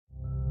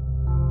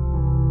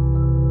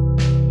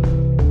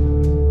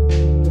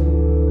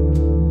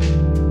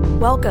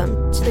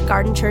Welcome to the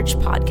Garden Church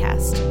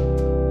podcast.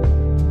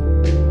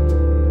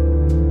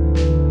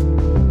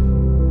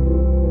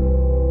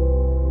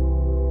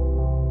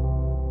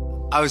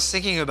 I was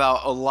thinking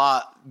about a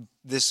lot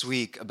this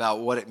week about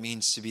what it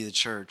means to be the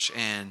church.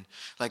 And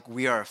like,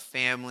 we are a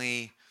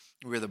family.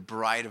 We're the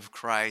bride of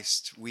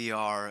Christ. We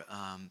are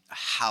a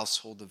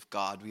household of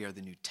God. We are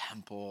the new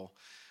temple.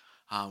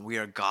 We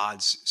are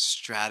God's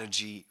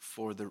strategy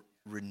for the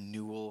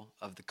renewal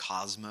of the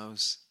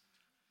cosmos.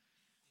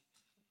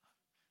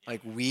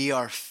 Like, we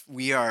are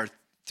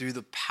through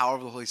the power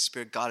of the Holy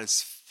Spirit, God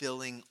is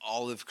filling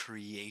all of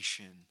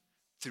creation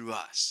through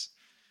us.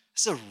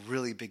 It's a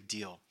really big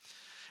deal.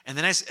 And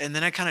then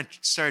I kind of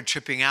started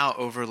tripping out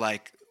over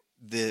like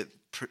the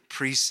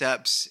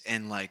precepts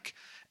and like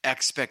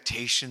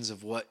expectations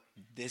of what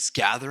this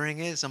gathering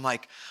is. I'm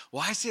like,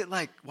 why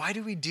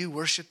do we do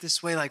worship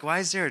this way? Like, why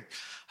is there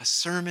a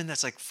sermon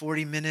that's like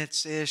 40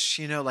 minutes ish?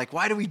 You know, like,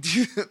 why do we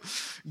do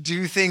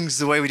things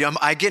the way we do?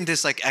 I get into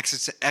this like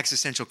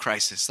existential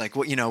crisis. Like,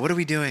 what are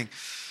we doing?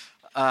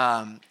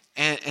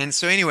 And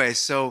so anyway,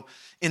 so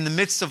in the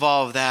midst of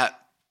all of that,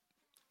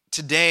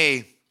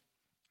 today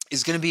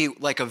is going to be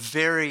like a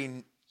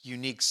very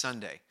unique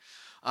Sunday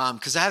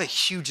because I have a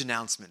huge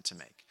announcement to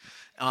make.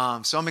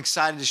 So I'm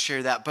excited to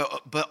share that.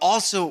 But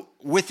also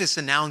with this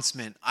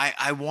announcement,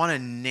 I want to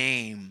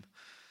name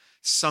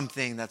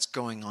something that's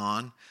going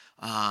on.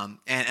 And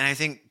I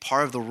think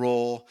part of the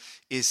role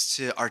is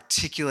to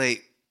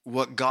articulate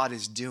what God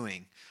is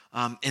doing.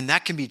 And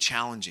that can be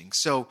challenging.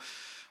 So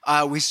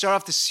we start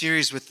off the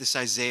series with this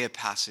Isaiah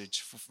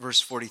passage,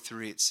 verse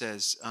 43. It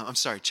says,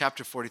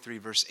 chapter 43,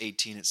 verse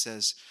 18. It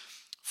says,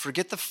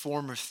 "Forget the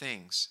former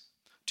things.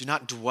 Do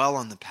not dwell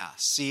on the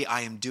past. See,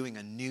 I am doing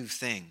a new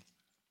thing.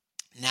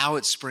 Now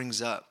it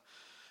springs up.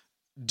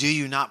 Do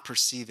you not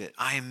perceive it?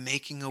 I am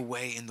making a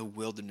way in the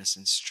wilderness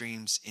and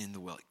streams in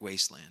the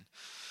wasteland."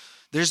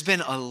 There's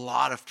been a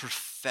lot of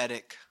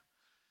prophetic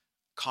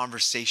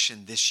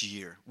conversation this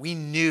year. We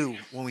knew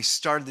when we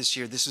started this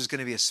year, this was going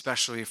to be a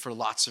special year for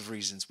lots of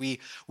reasons. We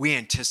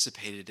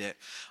anticipated it.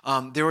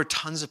 There were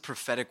tons of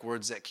prophetic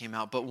words that came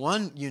out, but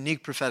one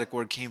unique prophetic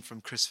word came from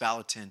Chris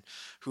Valentin,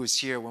 who was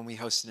here when we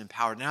hosted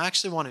Empowered. Now, I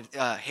actually wanted,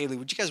 Haley,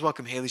 would you guys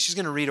welcome Haley? She's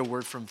going to read a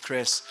word from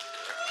Chris.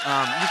 You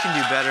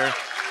can do better.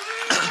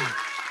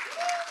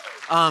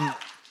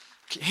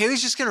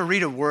 Haley's just going to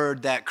read a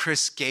word that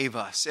Chris gave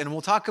us, and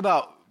we'll talk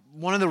about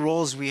one of the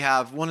roles we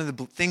have, one of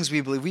the things we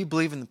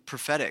believe in the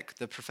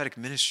prophetic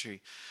ministry,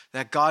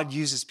 that God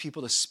uses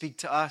people to speak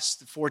to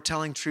us,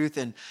 foretelling truth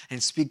and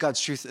speak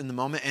God's truth in the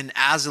moment. And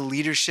as a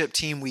leadership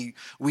team,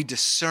 we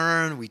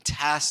discern, we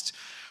test,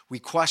 we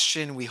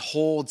question, we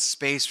hold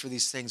space for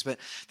these things. But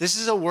this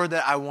is a word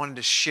that I wanted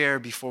to share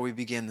before we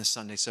begin this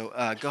Sunday. So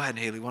go ahead,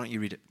 Haley, why don't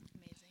you read it?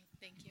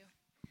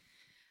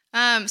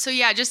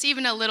 Just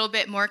even a little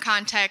bit more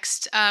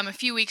context. A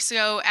few weeks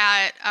ago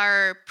at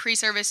our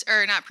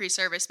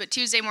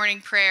Tuesday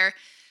morning prayer,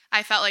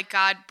 I felt like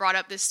God brought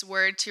up this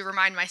word to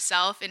remind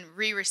myself and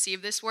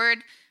re-receive this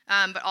word,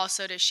 but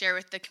also to share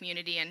with the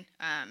community and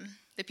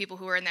the people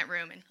who were in that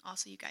room and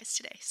also you guys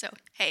today. So,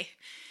 hey.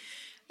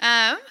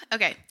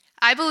 Okay.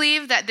 I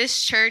believe that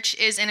this church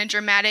is in a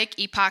dramatic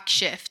epoch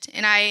shift,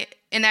 and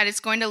that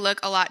it's going to look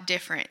a lot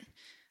different.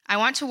 I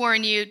want to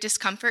warn you,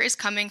 discomfort is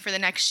coming for the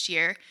next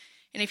year.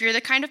 And if you're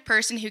the kind of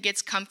person who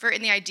gets comfort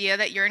in the idea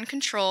that you're in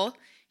control,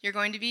 you're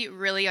going to be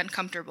really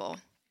uncomfortable.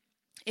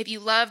 If you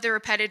love the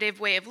repetitive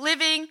way of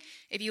living,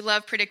 if you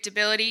love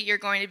predictability, you're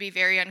going to be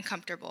very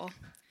uncomfortable.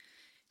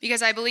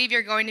 Because I believe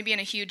you're going to be in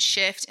a huge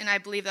shift, and I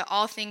believe that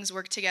all things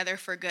work together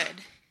for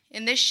good.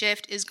 And this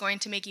shift is going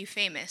to make you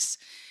famous.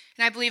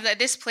 And I believe that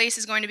this place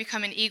is going to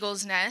become an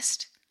eagle's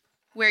nest,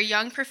 where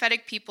young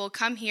prophetic people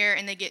come here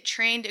and they get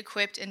trained,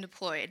 equipped, and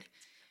deployed.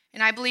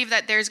 And I believe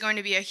that there's going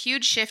to be a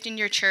huge shift in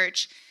your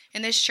church,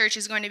 and this church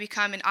is going to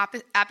become an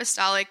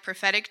apostolic,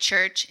 prophetic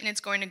church, and it's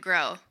going to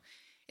grow.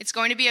 It's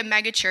going to be a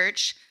mega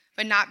church,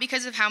 but not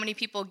because of how many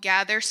people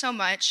gather so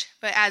much,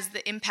 but as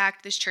the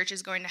impact this church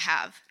is going to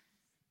have.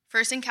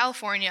 First in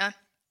California,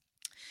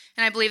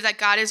 and I believe that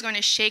God is going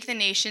to shake the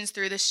nations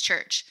through this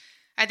church.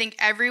 I think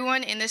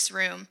everyone in this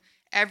room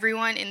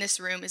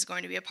is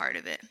going to be a part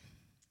of it.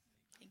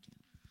 Thank you.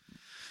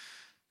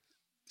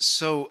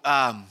 So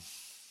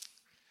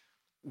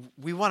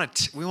we want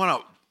to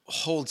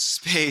hold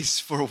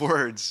space for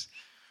words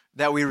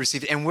that we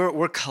received, and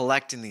we're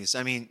collecting these.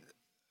 I mean,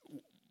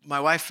 my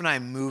wife and I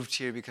moved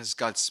here because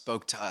God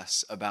spoke to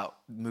us about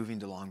moving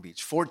to Long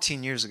Beach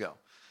 14 years ago.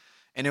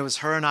 And it was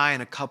her and I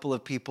and a couple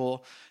of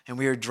people, and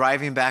we were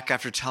driving back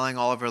after telling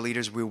all of our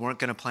leaders we weren't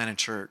going to plant a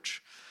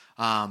church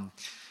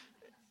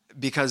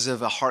because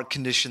of a heart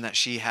condition that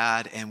she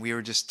had, and we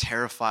were just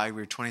terrified.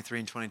 We were 23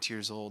 and 22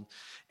 years old.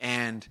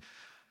 And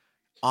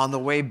on the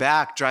way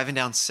back, driving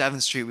down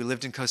 7th Street, we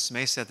lived in Costa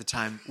Mesa at the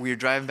time, we were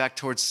driving back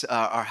towards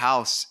our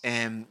house,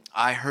 and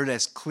I heard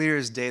as clear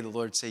as day the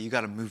Lord say, "You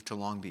got to move to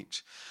Long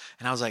Beach."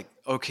 And I was like,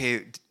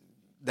 okay,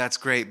 that's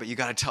great, but you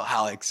got to tell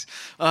Alex.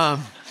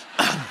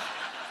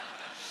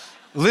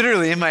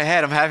 Literally in my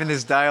head, I'm having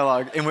this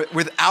dialogue, and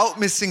without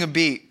missing a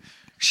beat,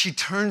 she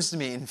turns to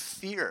me in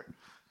fear.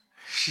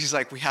 She's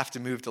like, we have to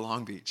move to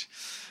Long Beach.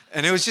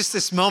 And it was just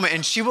this moment.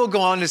 And she will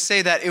go on to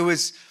say that it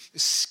was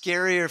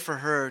scarier for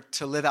her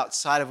to live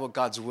outside of what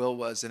God's will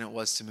was than it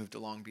was to move to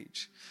Long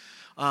Beach.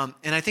 And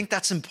I think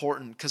that's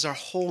important because our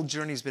whole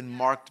journey has been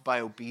marked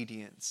by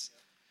obedience.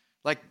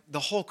 Like the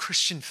whole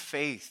Christian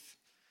faith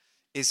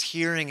is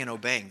hearing and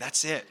obeying.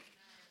 That's it.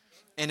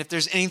 And if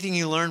there's anything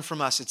you learn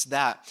from us, it's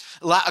that.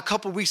 A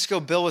couple weeks ago,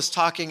 Bill was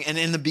talking, and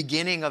in the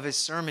beginning of his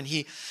sermon,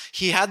 he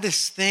had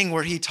this thing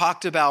where he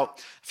talked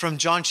about from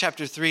John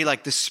chapter 3,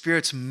 like the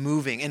Spirit's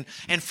moving.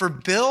 And for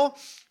Bill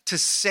to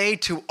say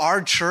to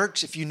our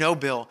church, if you know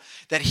Bill,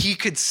 that he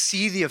could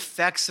see the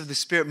effects of the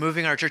Spirit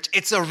moving our church,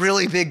 it's a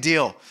really big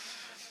deal.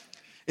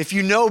 If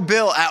you know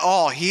Bill at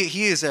all,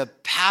 he is a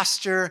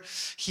pastor.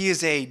 He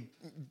is a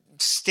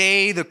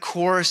stay the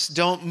course,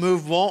 don't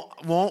move,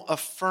 won't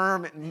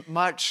affirm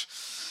much.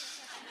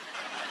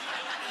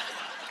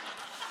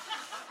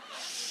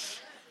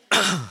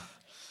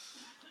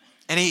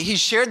 And he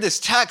shared this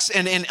text,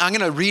 and I'm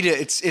going to read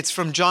it. It's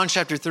from John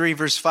chapter 3,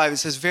 verse 5. It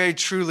says, very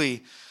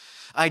truly,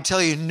 I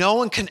tell you, no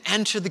one can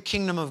enter the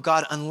kingdom of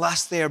God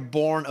unless they are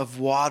born of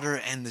water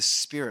and the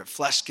Spirit.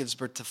 Flesh gives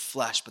birth to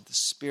flesh, but the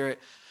Spirit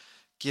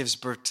gives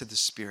birth to the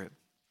Spirit.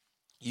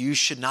 You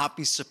should not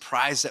be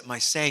surprised at my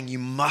saying, you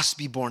must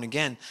be born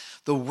again.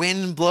 The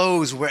wind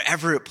blows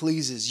wherever it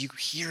pleases. You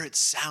hear its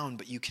sound,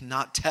 but you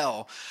cannot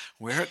tell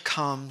where it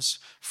comes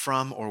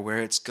from or where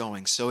it's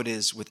going. So it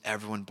is with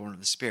everyone born of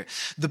the Spirit.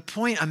 The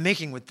point I'm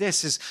making with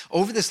this is,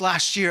 over this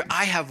last year,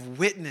 I have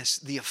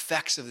witnessed the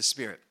effects of the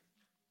Spirit.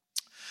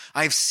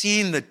 I've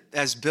seen,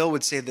 as Bill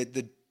would say,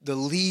 the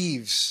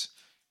leaves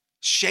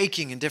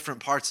shaking in different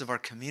parts of our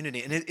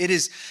community. And it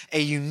is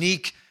a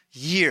unique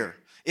year.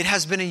 It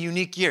has been a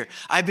unique year.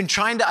 I've been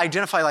trying to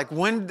identify, like,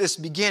 when this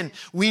began.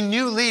 We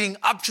knew leading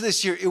up to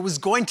this year it was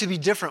going to be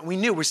different.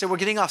 We said we're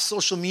getting off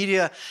social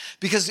media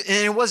because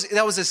that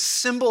was a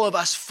symbol of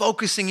us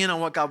focusing in on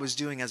what God was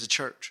doing as a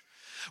church.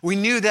 We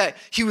knew that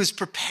he was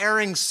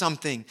preparing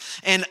something.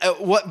 And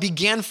what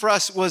began for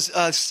us was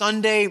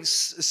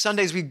Sundays we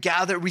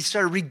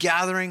started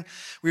regathering.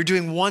 We were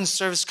doing one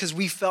service because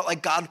we felt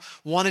like God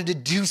wanted to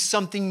do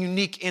something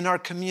unique in our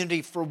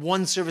community for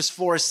one service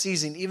for a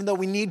season, even though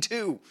we need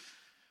two.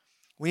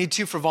 We need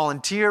to for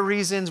volunteer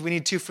reasons. We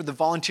need to for the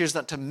volunteers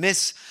not to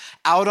miss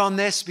out on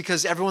this,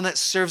 because everyone that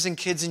serves in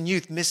kids and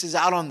youth misses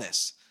out on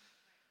this.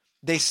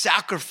 They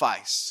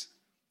sacrifice.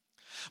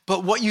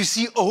 But what you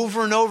see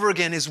over and over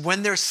again is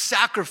when there's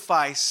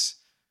sacrifice,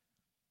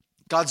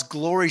 God's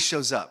glory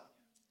shows up.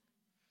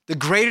 The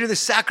greater the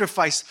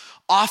sacrifice,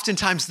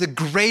 oftentimes the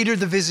greater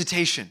the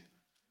visitation.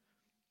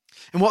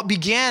 And what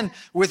began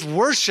with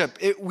worship,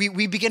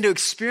 we began to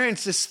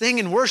experience this thing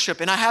in worship,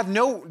 and I have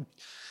no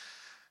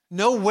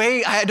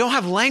way, I don't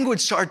have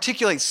language to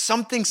articulate.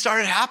 Something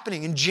started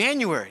happening in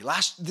January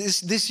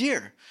this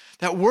year.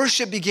 That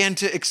worship began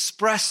to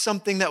express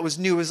something that was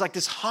new. It was like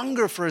this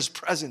hunger for his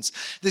presence,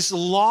 this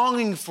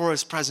longing for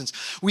his presence.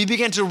 We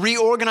began to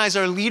reorganize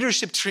our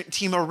leadership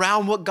team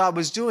around what God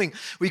was doing.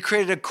 We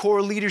created a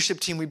core leadership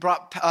team. We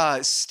brought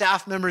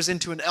staff members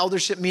into an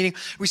eldership meeting.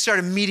 We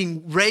started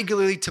meeting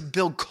regularly to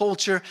build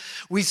culture.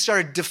 We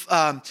started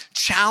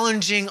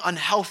challenging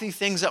unhealthy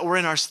things that were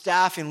in our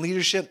staff and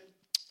leadership.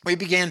 We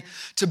began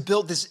to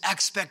build this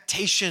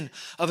expectation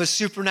of a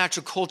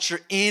supernatural culture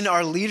in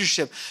our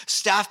leadership.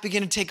 Staff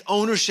began to take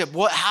ownership.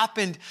 What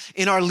happened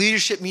in our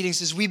leadership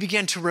meetings is we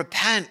began to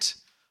repent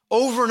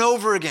over and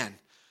over again.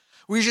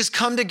 We just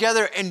come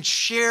together and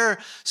share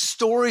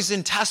stories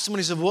and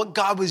testimonies of what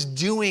God was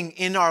doing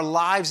in our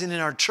lives and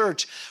in our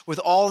church with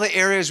all the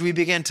areas we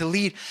began to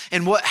lead.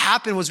 And what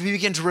happened was we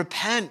began to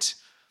repent.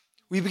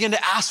 We began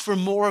to ask for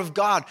more of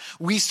God.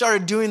 We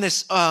started doing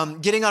this,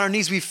 getting on our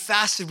knees. We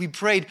fasted, we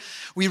prayed,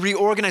 we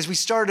reorganized. We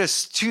started a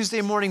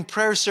Tuesday morning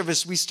prayer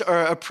service,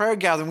 a prayer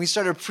gathering. We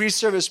started a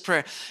pre-service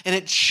prayer, and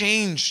it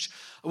changed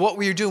what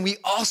we were doing. We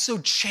also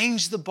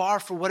changed the bar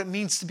for what it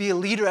means to be a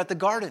leader at the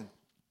Garden.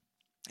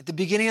 At the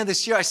beginning of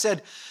this year, I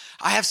said,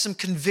 I have some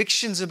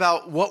convictions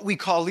about what we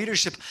call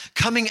leadership.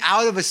 Coming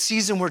out of a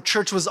season where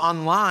church was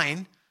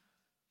online,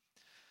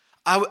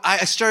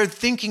 I started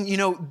thinking,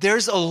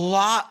 there's a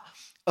lot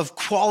of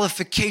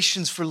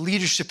qualifications for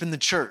leadership in the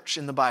church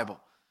in the Bible.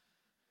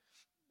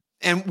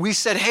 And we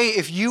said, hey,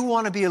 if you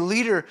want to be a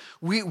leader,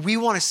 we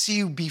want to see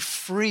you be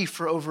free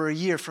for over a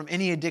year from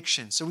any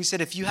addiction. So we said,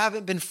 if you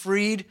haven't been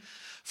freed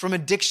from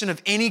addiction of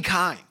any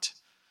kind,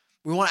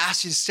 we want to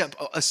ask you to step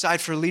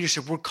aside for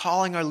leadership. We're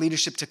calling our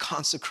leadership to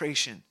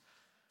consecration.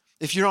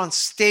 If you're on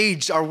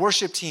stage, our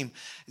worship team,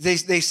 they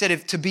said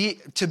if to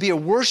be a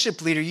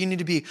worship leader, you need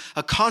to be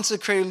a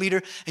consecrated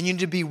leader and you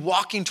need to be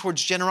walking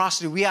towards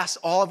generosity. We asked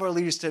all of our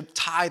leaders to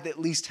tithe at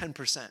least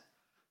 10%.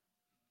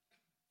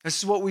 This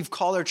is what we've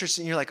called our church.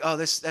 And you're like, oh,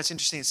 that's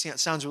interesting. It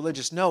sounds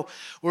religious. No,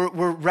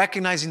 we're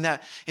recognizing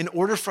that in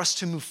order for us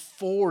to move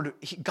forward,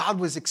 God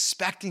was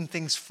expecting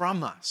things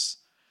from us.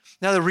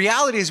 Now, the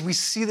reality is we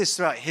see this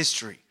throughout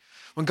history.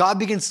 When God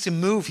begins to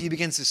move, he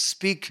begins to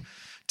speak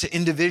to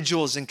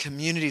individuals and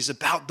communities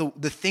about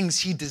the things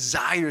he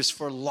desires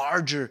for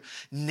larger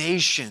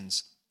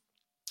nations.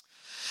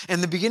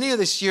 In the beginning of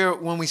this year,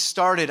 when we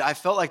started, I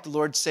felt like the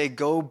Lord say,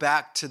 go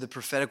back to the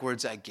prophetic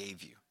words I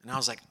gave you. And I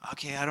was like,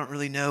 okay, I don't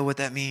really know what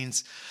that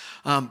means.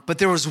 But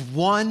there was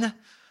one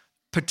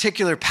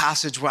particular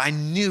passage where I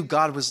knew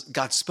God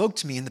spoke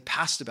to me in the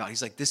past about.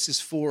 He's like, this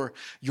is for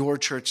your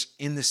church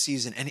in this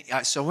season.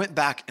 And so I went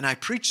back and I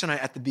preached on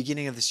it at the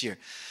beginning of this year.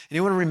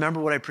 Anyone remember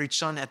what I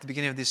preached on at the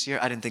beginning of this year?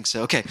 I didn't think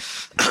so. Okay.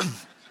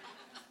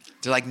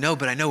 They're like, no,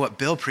 but I know what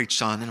Bill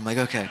preached on. And I'm like,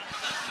 okay.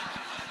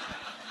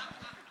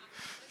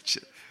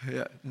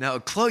 Yeah,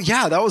 no,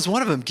 yeah, that was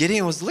one of them.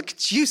 Gideon was, look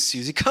at you,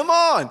 Susie, come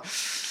on.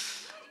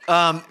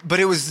 But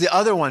it was the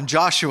other one,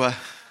 Joshua.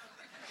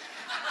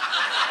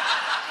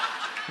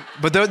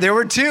 But there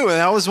were two, and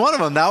that was one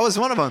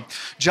of them.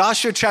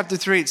 Joshua chapter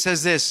 3, it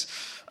says this.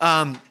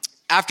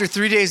 After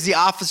 3 days, the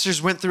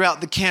officers went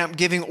throughout the camp,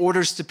 giving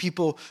orders to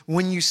people,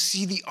 when you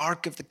see the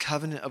ark of the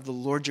covenant of the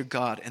Lord your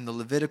God and the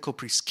Levitical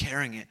priests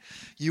carrying it,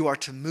 you are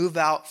to move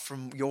out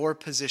from your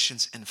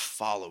positions and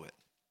follow it.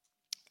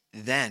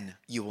 Then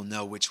you will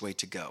know which way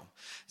to go,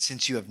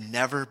 since you have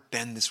never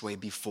been this way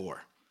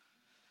before.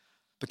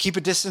 But keep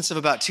a distance of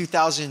about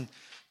 2,000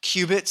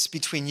 cubits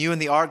between you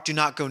and the ark. Do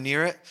not go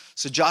near it.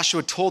 So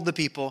Joshua told the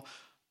people,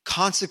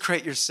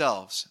 consecrate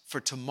yourselves, for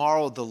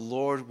tomorrow the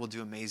Lord will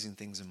do amazing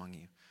things among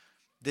you.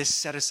 This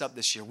set us up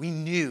this year. We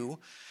knew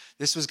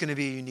this was going to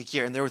be a unique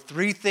year. And there were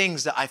three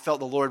things that I felt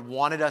the Lord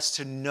wanted us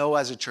to know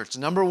as a church.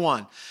 Number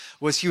one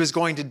was he was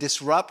going to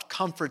disrupt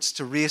comforts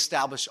to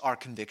reestablish our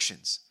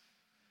convictions.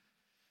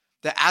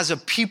 That as a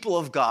people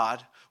of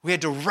God, we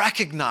had to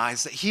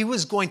recognize that he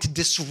was going to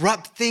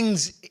disrupt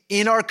things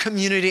in our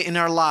community, in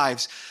our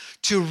lives,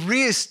 to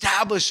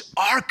reestablish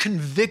our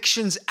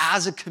convictions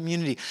as a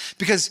community.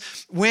 Because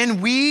when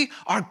we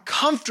are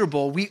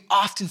comfortable, we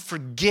often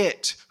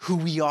forget who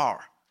we are.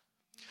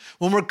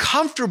 When we're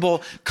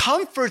comfortable,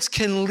 comforts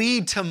can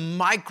lead to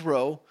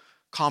micro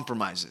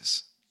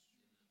compromises,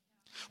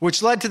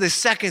 which led to the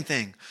second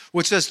thing,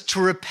 which was to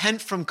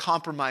repent from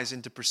compromise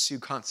and to pursue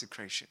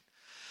consecration.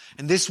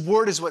 And this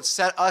word is what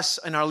set us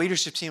and our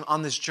leadership team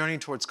on this journey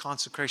towards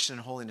consecration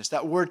and holiness.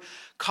 That word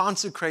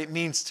consecrate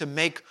means to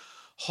make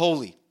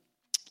holy,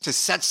 to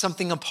set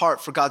something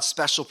apart for God's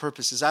special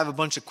purposes. I have a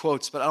bunch of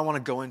quotes, but I don't want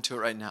to go into it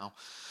right now.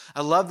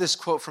 I love this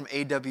quote from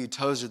A.W.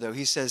 Tozer, though.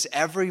 He says,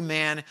 every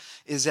man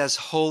is as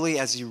holy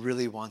as he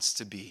really wants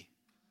to be.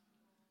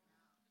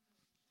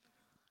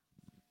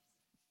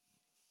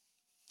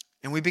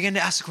 And we begin to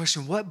ask the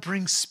question, what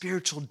brings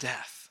spiritual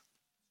death?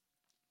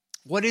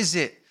 What is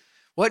it?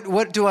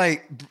 What do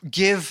I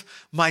give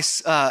my,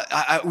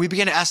 we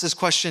began to ask this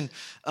question.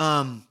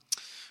 I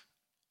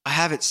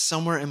have it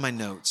somewhere in my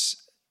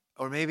notes.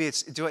 Or maybe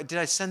it's, did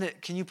I send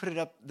it? Can you put it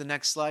up the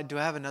next slide? Do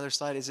I have another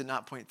slide? Is it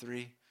not point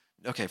 3?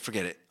 Okay,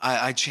 forget it.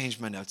 I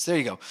changed my notes. There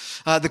you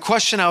go. The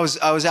question I was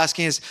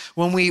asking is,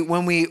 when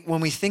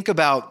we think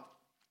about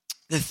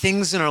the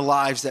things in our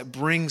lives that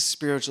bring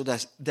spiritual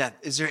death,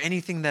 is there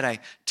anything that I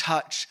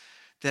touch,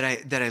 that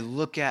I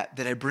look at,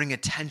 that I bring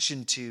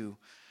attention to,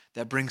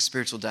 that brings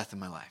spiritual death in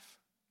my life?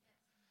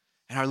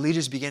 And our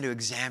leaders began to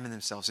examine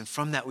themselves. And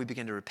from that, we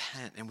began to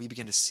repent and we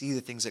began to see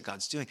the things that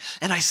God's doing.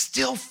 And I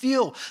still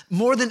feel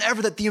more than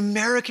ever that the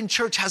American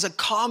church has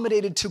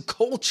accommodated to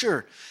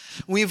culture.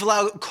 We've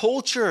allowed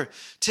culture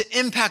to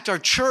impact our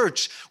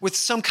church with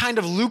some kind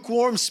of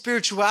lukewarm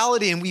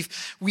spirituality. And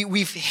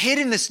we've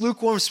hidden this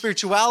lukewarm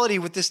spirituality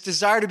with this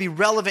desire to be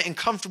relevant and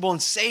comfortable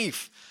and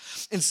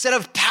safe. Instead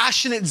of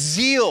passionate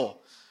zeal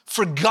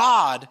for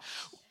God,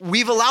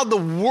 we've allowed the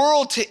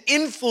world to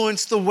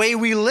influence the way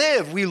we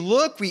live. We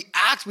look, we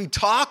act, we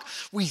talk,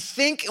 we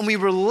think, and we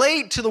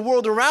relate to the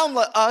world around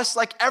us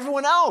like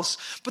everyone else.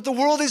 But the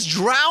world is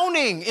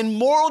drowning in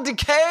moral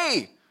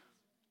decay.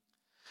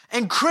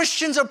 And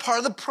Christians are part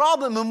of the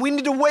problem, and we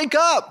need to wake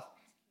up.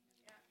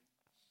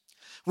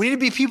 We need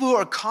to be people who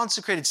are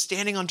consecrated,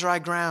 standing on dry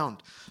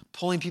ground,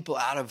 pulling people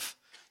out of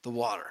the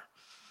water.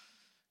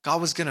 God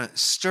was going to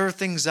stir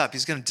things up.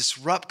 He's going to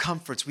disrupt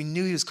comforts. We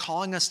knew he was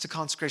calling us to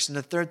consecration.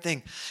 The third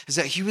thing is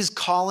that he was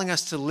calling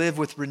us to live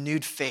with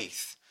renewed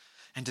faith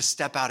and to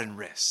step out and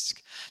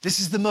risk.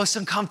 This is the most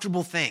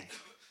uncomfortable thing.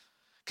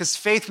 Because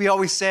faith, we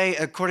always say,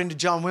 according to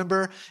John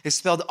Wimber, is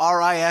spelled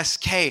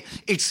R-I-S-K.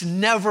 It's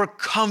never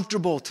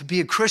comfortable to be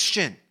a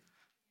Christian.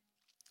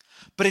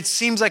 But it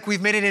seems like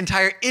we've made an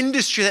entire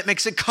industry that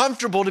makes it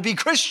comfortable to be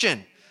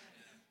Christian.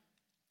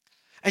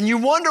 And you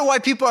wonder why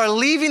people are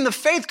leaving the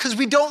faith, because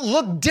we don't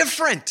look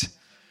different.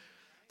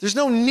 There's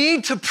no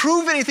need to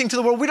prove anything to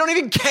the world. We don't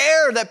even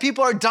care that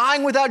people are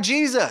dying without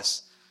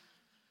Jesus,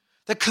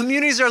 that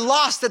communities are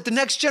lost, that the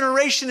next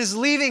generation is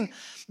leaving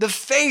the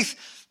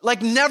faith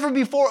like never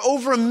before.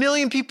 Over 1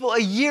 million people a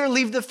year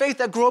leave the faith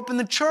that grew up in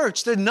the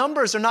church. The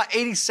numbers are not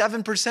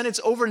 87%, it's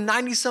over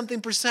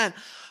 90-something%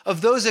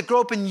 of those that grow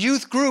up in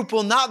youth group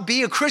will not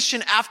be a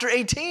Christian after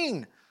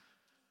 18.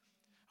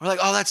 We're like,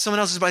 oh, that's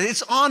someone else's body.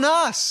 It's on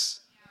us.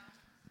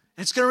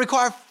 It's going to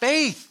require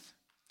faith.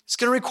 It's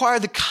going to require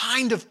the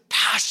kind of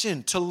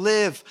passion to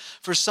live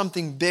for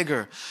something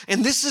bigger.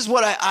 And this is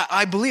what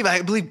I believe.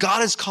 I believe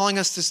God is calling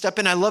us to step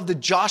in. I love the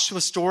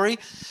Joshua story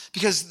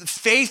because the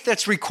faith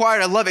that's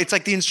required, I love it. It's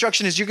like the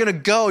instruction is you're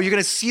going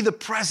to see the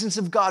presence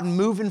of God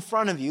move in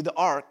front of you, the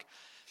ark,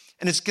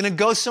 and it's going to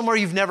go somewhere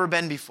you've never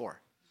been before.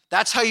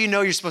 That's how you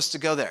know you're supposed to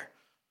go there.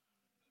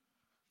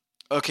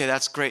 Okay,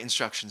 that's great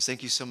instructions.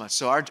 Thank you so much.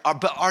 So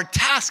our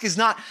task is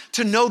not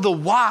to know the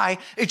why,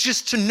 it's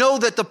just to know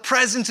that the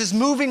presence is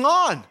moving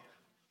on.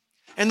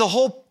 And the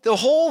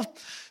whole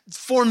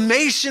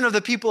formation of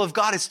the people of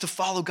God is to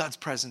follow God's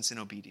presence in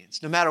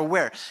obedience, no matter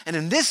where. And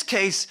in this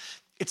case,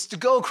 it's to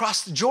go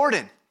across the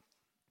Jordan.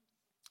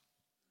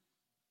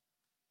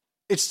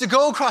 It's to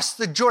go across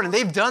the Jordan.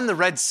 They've done the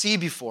Red Sea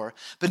before,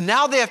 but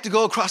now they have to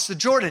go across the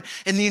Jordan.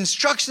 And the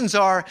instructions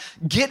are,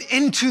 get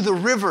into the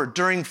river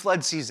during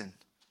flood season.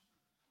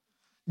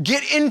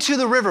 Get into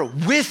the river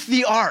with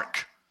the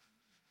ark.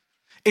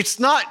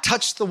 It's not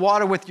touch the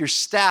water with your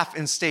staff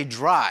and stay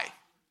dry.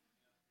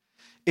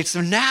 It's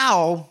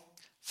now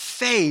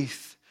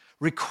faith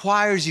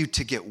requires you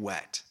to get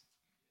wet,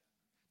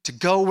 to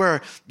go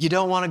where you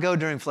don't want to go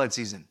during flood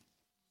season,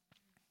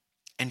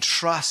 and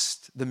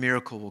trust the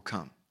miracle will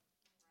come.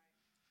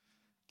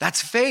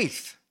 That's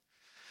faith.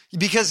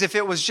 Because if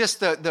it was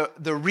just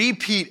the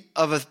repeat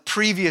of a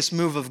previous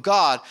move of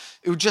God,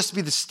 it would just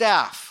be the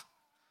staff.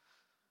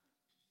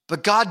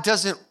 But God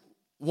doesn't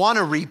want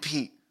to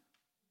repeat.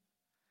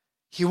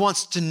 He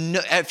wants to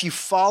know, if you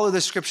follow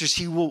the scriptures,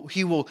 he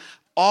will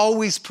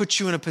always put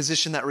you in a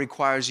position that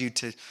requires you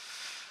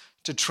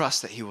to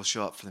trust that he will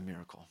show up for the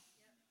miracle.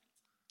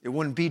 It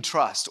wouldn't be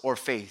trust or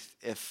faith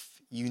if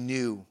you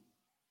knew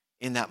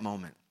in that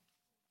moment.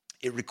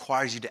 It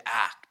requires you to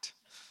act.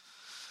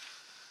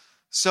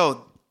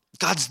 So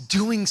God's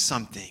doing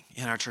something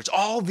in our church.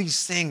 All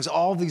these things,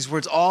 all these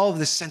words, all of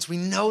this sense, we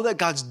know that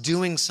God's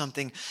doing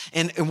something.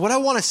 And what I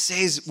want to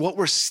say is what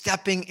we're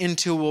stepping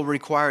into will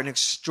require an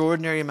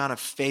extraordinary amount of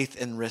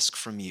faith and risk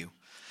from you.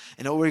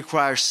 And it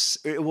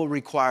will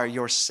require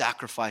your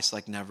sacrifice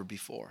like never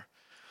before.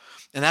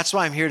 And that's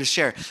why I'm here to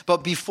share.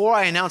 But before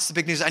I announce the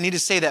big news, I need to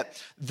say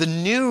that the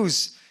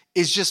news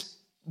is just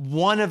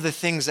one of the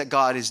things that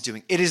God is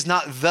doing. It is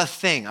not the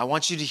thing. I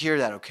want you to hear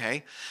that,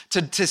 okay?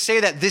 To say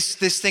that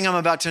this thing I'm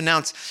about to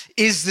announce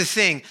is the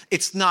thing,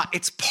 it's not.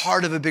 It's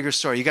part of a bigger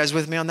story. You guys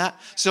with me on that?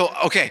 So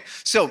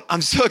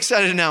I'm so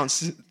excited to announce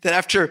that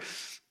after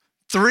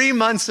 3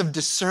 months of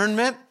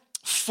discernment,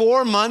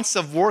 4 months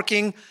of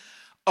working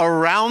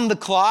around the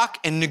clock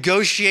and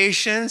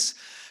negotiations,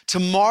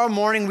 tomorrow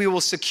morning we will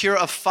secure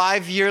a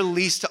 5-year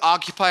lease to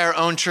occupy our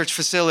own church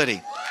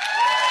facility.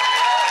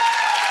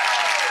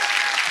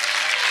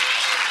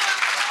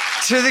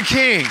 To the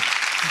King.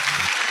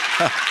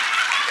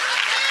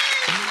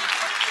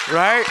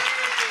 Right?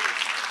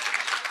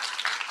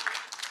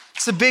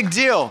 It's a big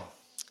deal.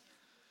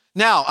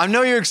 Now, I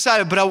know you're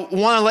excited, but I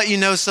want to let you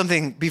know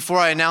something before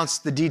I announce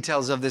the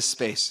details of this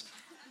space.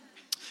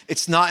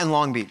 It's not in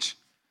Long Beach.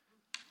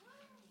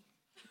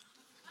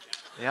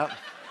 Yep.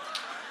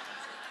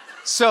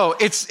 So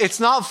it's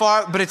not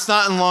far, but it's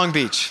not in Long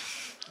Beach.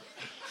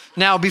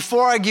 Now,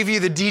 before I give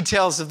you the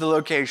details of the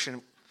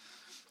location,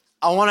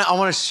 I want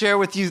to share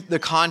with you the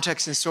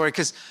context and story,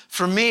 because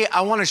for me,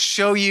 I want to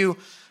show you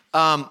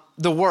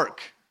the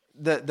work,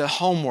 the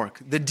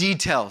homework, the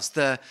details,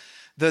 the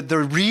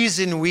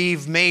reason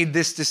we've made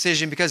this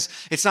decision, because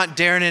it's not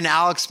Darren and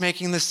Alex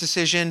making this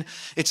decision.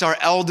 It's our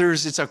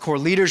elders, it's our core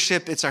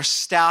leadership, it's our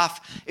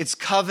staff, it's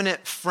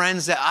covenant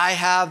friends that I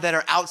have that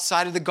are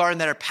outside of the garden,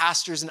 that are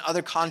pastors in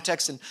other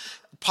contexts, and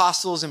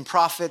apostles and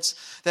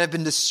prophets that have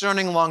been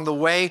discerning along the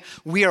way.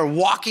 We are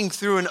walking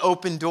through an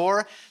open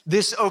door.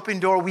 This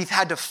open door we've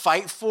had to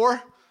fight for.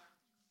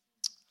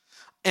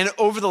 And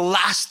over the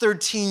last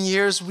 13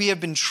 years, we have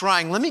been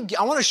trying.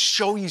 I want to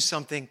show you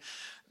something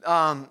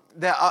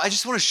that I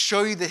just want to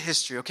show you the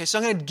history. Okay, so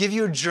I'm going to give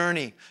you a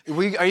journey.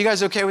 Are you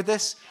guys okay with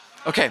this?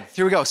 Okay,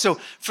 here we go. So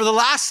for the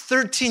last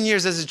 13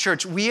 years as a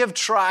church, we have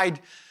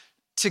tried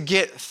to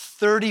get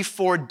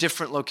 34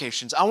 different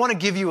locations. I want to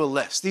give you a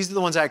list. These are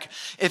the ones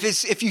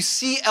if you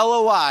see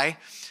LOI,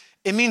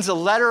 it means a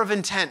letter of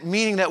intent,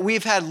 meaning that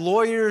we've had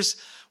lawyers,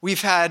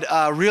 we've had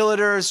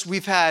realtors,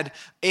 we've had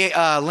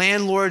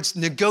landlords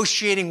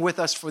negotiating with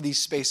us for these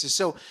spaces.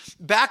 So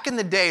back in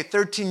the day,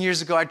 13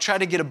 years ago, I tried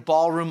to get a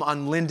ballroom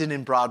on Linden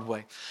and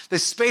Broadway. The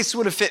space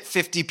would have fit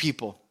 50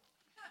 people.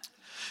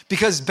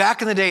 Because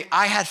back in the day,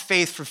 I had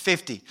faith for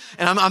 50.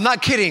 And I'm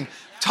not kidding.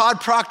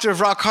 Todd Proctor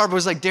of Rock Harbor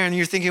was like, Darren,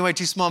 you're thinking way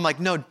too small. I'm like,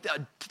 no,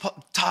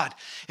 Todd,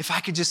 if I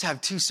could just have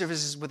 2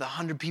 services with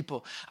 100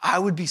 people, I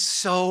would be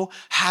so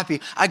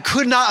happy. I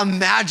could not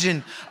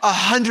imagine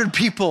 100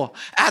 people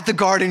at the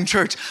Garden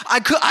Church.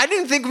 I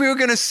didn't think we were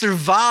going to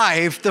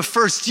survive the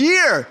first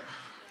year.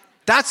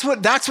 That's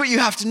what you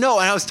have to know.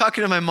 And I was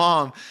talking to my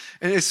mom,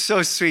 and it's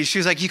so sweet. She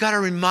was like, you got to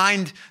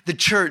remind the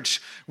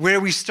church where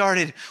we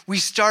started. We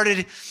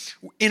started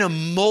in a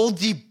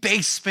moldy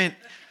basement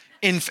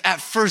at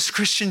First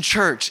Christian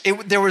Church.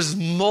 There was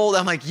mold.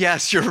 I'm like,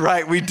 yes, you're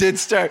right. We did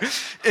start.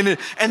 And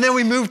then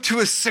we moved to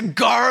a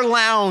cigar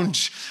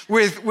lounge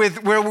where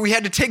we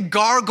had to take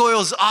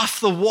gargoyles off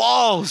the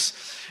walls.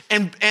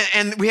 And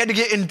we had to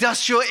get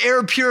industrial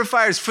air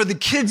purifiers for the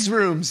kids'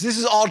 rooms. This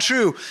is all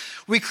true.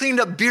 We cleaned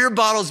up beer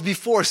bottles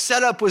before.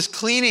 Setup was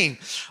cleaning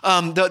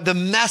the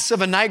mess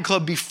of a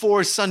nightclub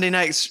before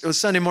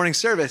Sunday morning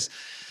service.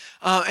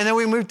 And then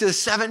we moved to the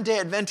Seventh-day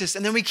Adventist.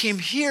 And then we came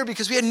here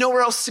because we had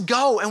nowhere else to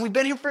go. And we've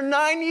been here for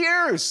 9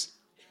 years.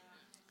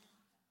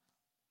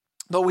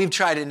 But we've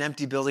tried an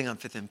empty building on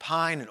 5th and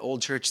Pine, an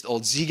old church, the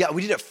old Z Gallery.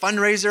 We did a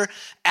fundraiser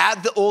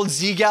at the old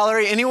Z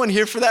Gallery. Anyone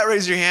here for that?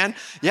 Raise your hand.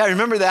 Yeah,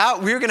 remember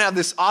that? We were going to have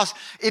this awesome,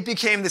 it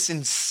became this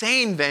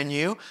insane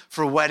venue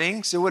for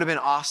weddings. It would have been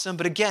awesome.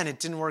 But again,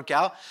 it didn't work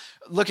out.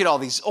 Look at all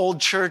these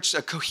old church,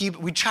 Cohiba.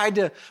 We tried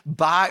to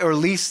buy or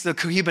lease the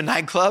Cohiba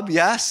nightclub,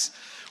 yes.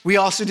 We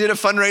also did a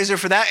fundraiser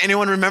for that.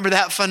 Anyone remember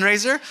that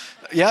fundraiser?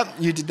 Yep,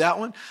 you did that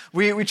one.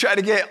 We tried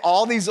to get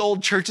all these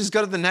old churches.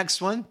 Go to the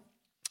next one.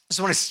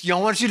 I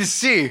want you to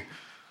see,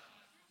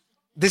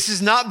 this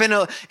has not been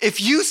if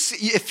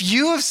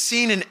you have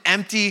seen an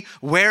empty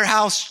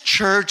warehouse,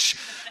 church,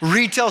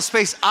 retail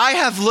space, I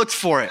have looked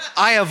for it.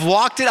 I have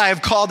walked it. I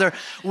have called her.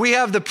 We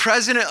have the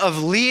president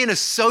of Lee and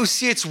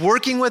Associates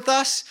working with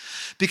us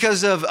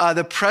because of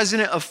the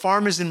president of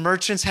Farmers and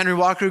Merchants, Henry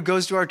Walker, who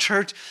goes to our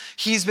church.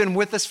 He's been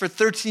with us for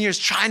 13 years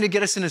trying to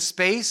get us in a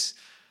space.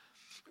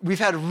 We've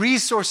had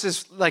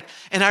resources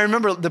and I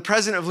remember the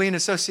president of Lee and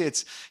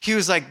Associates, he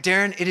was like,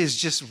 Darren, it is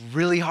just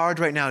really hard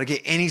right now to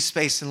get any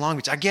space in Long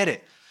Beach. I get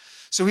it.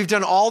 So we've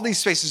done all these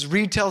spaces,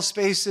 retail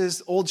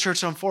spaces, old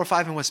church on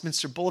 405 and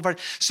Westminster Boulevard.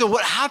 So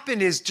what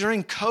happened is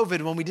during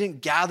COVID, when we didn't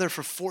gather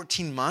for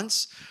 14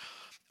 months,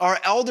 our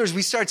elders,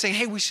 we started saying,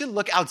 hey, we should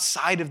look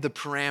outside of the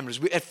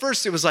parameters. At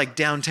first it was like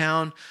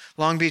downtown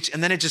Long Beach,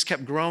 and then it just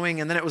kept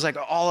growing, and then it was like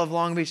all of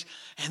Long Beach.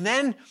 And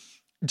then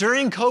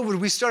during COVID,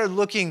 we started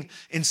looking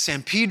in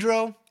San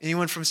Pedro.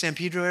 Anyone from San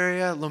Pedro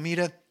area,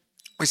 Lomita?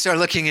 We started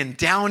looking in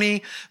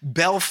Downey,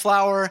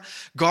 Bellflower,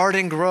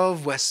 Garden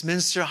Grove,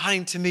 Westminster,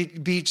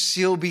 Huntington Beach,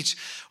 Seal Beach,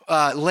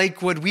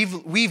 Lakewood.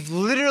 We've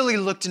literally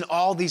looked in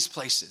all these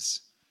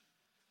places.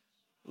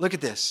 Look at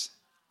this.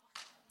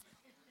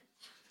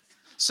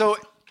 So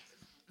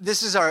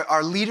this is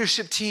our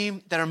leadership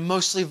team that are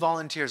mostly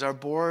volunteers. Our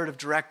board of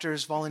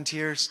directors,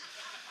 volunteers.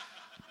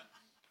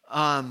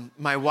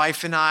 My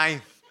wife and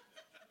I,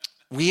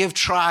 we have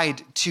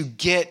tried to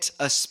get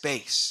a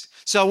space.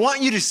 So I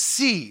want you to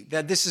see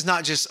that this is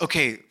not just,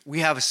 okay, we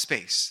have a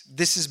space.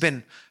 This has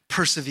been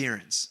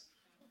perseverance.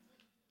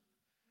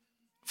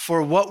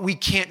 For what we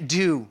can't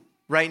do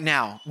right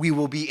now, we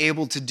will be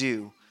able to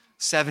do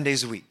 7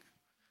 days a week.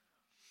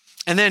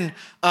 And then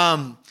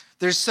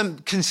there's some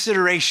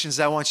considerations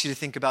that I want you to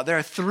think about. There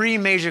are 3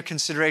 major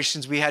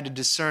considerations we had to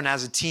discern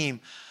as a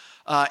team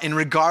in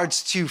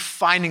regards to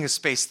finding a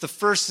space. The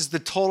first is the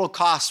total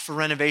cost for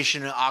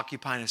renovation and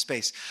occupying a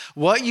space.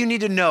 What you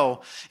need to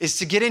know is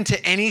to get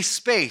into any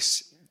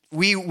space,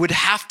 we would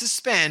have to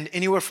spend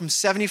anywhere from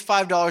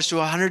 $75 to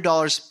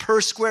 $100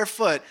 per square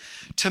foot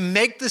to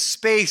make the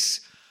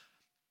space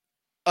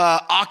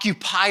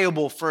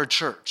occupiable for a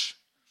church.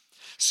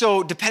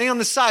 So depending on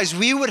the size,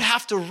 we would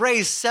have to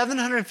raise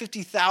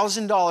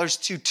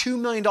 $750,000 to $2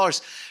 million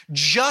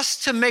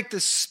just to make the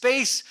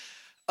space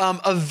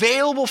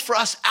available for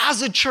us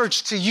as a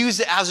church to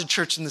use it as a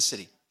church in the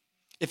city,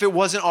 if it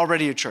wasn't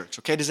already a church.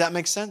 Okay, does that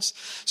make sense?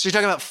 So you're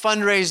talking about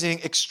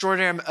fundraising,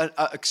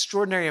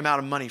 extraordinary amount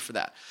of money for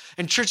that.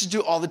 And churches do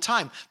it all the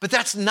time. But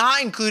that's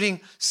not including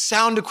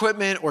sound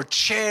equipment or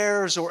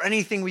chairs or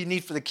anything we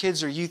need for the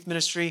kids or youth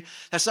ministry.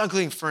 That's not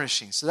including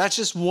furnishings. So that's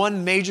just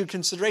one major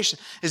consideration,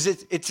 is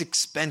it's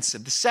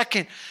expensive. The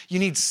second, you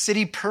need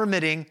city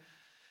permitting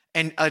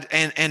and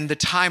the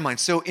timeline.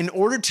 So in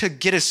order to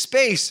get a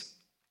space,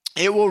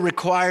 it will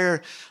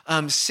require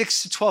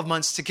 6 to 12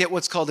 months to get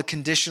what's called a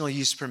conditional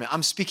use permit.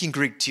 I'm speaking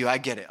Greek to you, I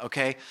get it,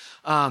 okay?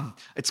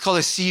 It's called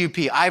a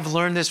CUP. I've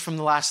learned this from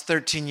the last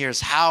 13 years,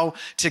 how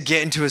to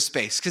get into a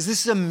space, because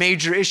this is a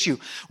major issue.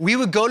 We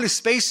would go to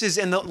spaces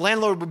and the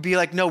landlord would be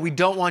like, no, we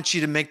don't want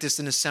you to make this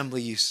an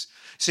assembly use.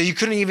 So you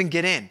couldn't even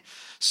get in.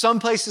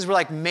 Some places were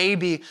like,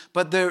 maybe,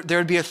 but there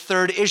would be a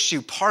third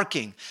issue,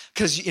 parking.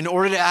 Because in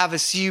order to have a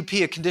CUP,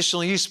 a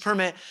conditional use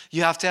permit,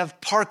 you have to have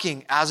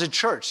parking as a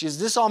church. Does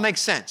this all make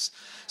sense?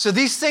 So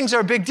these things are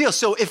a big deal.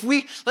 So if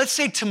let's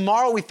say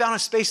tomorrow we found a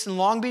space in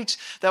Long Beach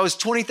that was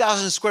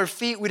 20,000 square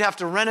feet, we'd have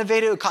to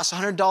renovate it. It would cost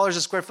 $100 a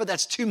square foot.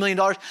 That's $2 million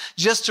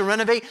just to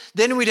renovate.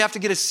 Then we'd have to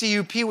get a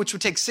CUP, which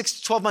would take 6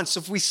 to 12 months. So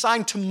if we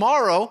signed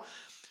tomorrow,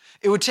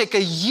 it would take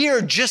a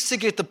year just to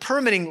get the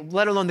permitting,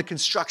 let alone the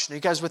construction. Are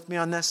you guys with me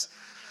on this?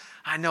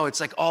 I know it's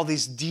like all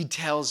these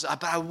details,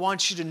 but I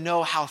want you to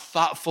know how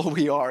thoughtful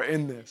we are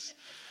in this.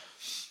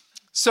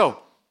 So,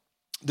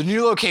 the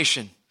new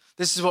location,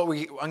 this is what I'm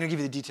going to give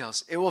you the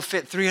details. It will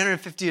fit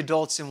 350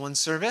 adults in one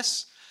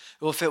service.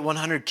 It will fit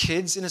 100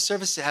 kids in a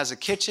service. It has a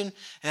kitchen.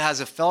 It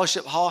has a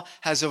fellowship hall.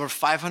 Has over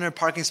 500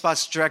 parking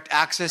spots, direct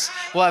access.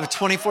 We'll have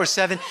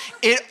 24/7.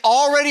 It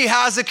already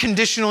has a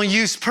conditional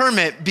use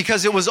permit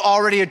because it was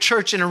already a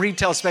church in a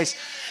retail space.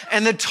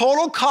 And the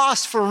total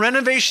cost for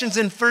renovations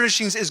and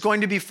furnishings is going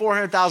to be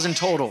 $400,000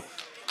 total.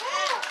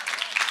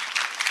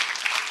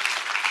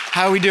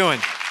 How are we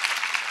doing?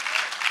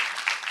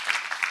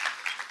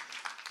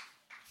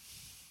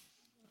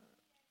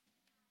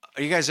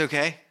 Are you guys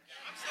okay?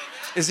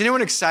 Is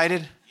anyone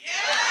excited?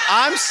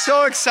 I'm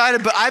so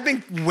excited, but I've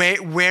been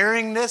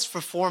wearing this for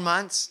 4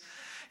 months.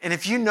 And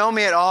if you know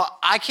me at all,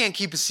 I can't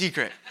keep a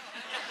secret.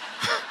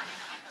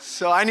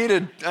 So I need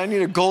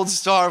a gold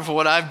star for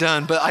what I've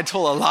done, but I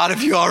told a lot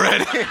of you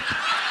already.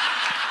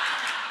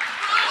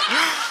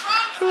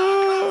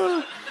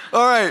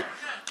 All right.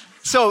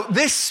 So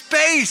this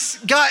space,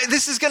 God,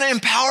 this is going to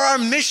empower our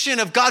mission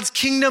of God's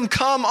kingdom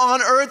come on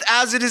earth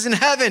as it is in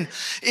heaven.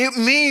 It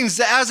means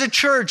that as a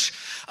church,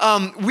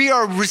 we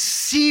are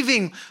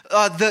receiving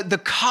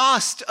the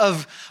cost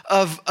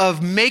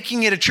of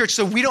making it a church.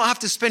 So we don't have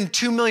to spend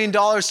 $2 million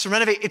to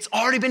renovate. It's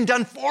already been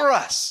done for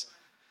us.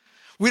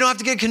 We don't have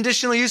to get a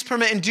conditional use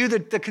permit and do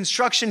the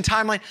construction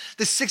timeline,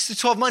 the 6 to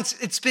 12 months.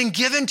 It's been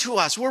given to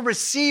us. We're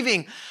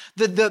receiving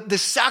the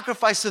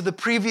sacrifice of the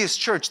previous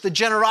church, the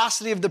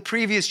generosity of the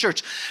previous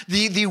church,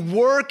 the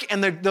work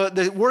and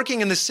the working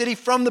in the city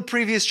from the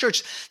previous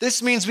church.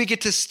 This means we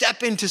get to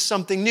step into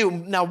something new.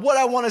 Now, what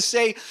I want to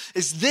say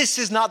is this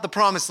is not the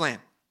promised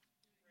land.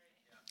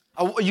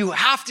 You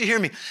have to hear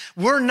me.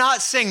 We're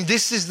not saying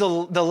this is the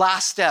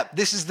last step.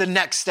 This is the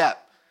next step.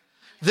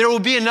 There will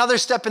be another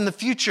step in the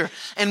future.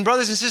 And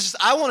brothers and sisters,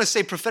 I want to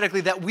say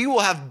prophetically that we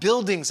will have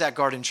buildings at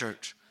Garden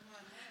Church.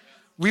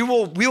 We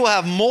will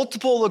have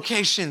multiple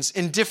locations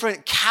in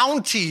different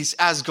counties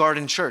as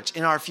Garden Church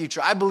in our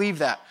future. I believe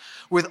that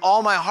with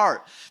all my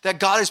heart, that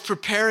God is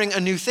preparing a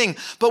new thing.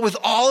 But with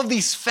all of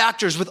these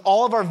factors, with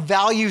all of our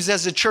values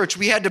as a church,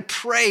 we had to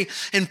pray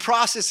and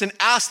process and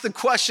ask the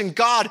question,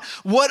 God,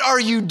 what are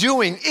you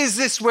doing? Is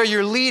this where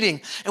you're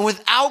leading? And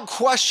without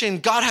question,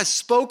 God has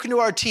spoken to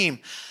our team.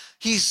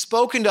 He's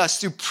spoken to us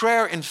through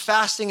prayer and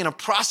fasting and a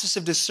process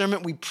of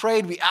discernment. We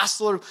prayed, we asked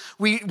the Lord,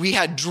 we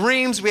had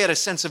dreams, we had a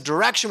sense of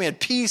direction, we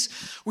had peace.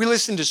 We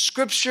listened to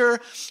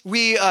scripture,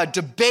 we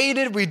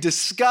debated, we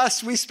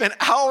discussed, we spent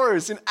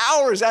hours and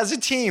hours as a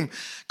team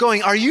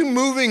going, are you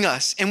moving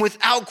us? And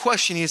without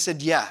question, he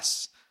said,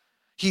 yes,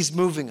 he's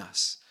moving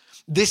us.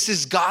 This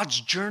is God's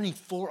journey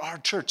for our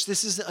church.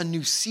 This is a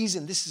new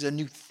season. This is a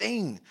new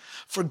thing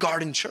for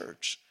Garden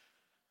Church.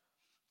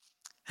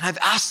 And I've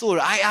asked the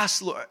Lord,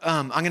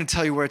 I'm going to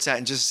tell you where it's at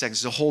in just a second,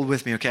 so hold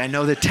with me, okay? I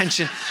know the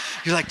tension.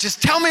 You're like,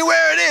 just tell me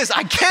where it is.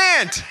 I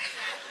can't.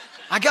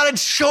 I got to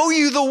show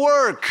you the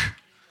work.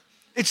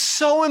 It's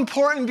so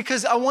important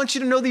because I want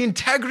you to know the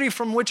integrity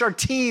from which our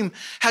team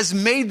has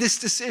made this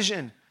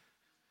decision.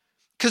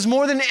 Because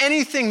more than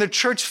anything, the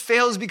church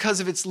fails because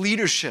of its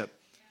leadership.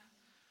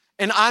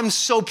 And I'm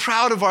so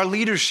proud of our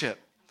leadership.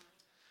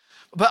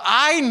 But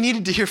I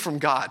needed to hear from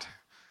God.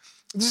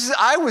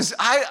 I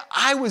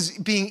was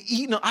being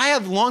eaten. I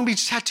have Long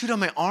Beach tattooed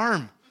on my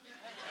arm.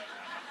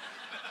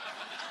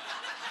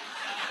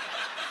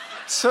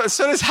 So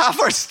does half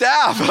our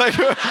staff.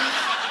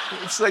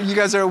 It's like you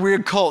guys are a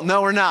weird cult.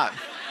 No, we're not.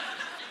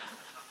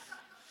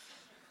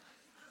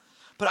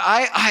 But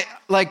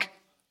I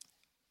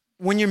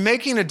when you're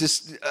making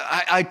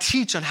I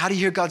teach on how to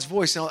hear God's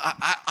voice. And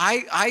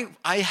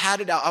I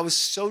had it out. I was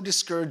so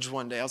discouraged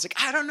one day. I was like,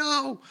 I don't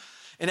know.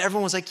 And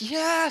everyone was like,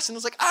 yes. And I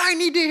was like, I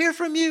need to hear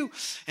from you.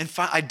 And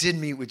I did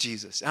meet with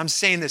Jesus. And I'm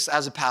saying this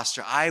as a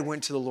pastor. I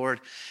went to the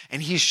Lord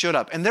and he showed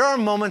up. And there are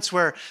moments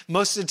where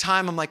most of the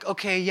time I'm like,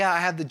 okay, yeah, I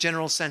have the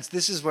general sense.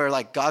 This is where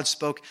like God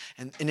spoke.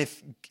 And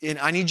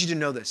I need you to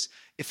know this.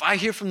 If I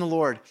hear from the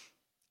Lord,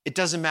 it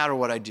doesn't matter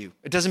what I do.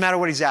 It doesn't matter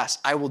what he's asked.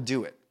 I will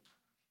do it.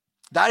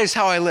 That is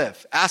how I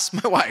live. Ask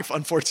my wife,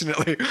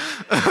 unfortunately.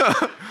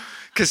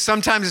 Because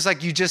sometimes it's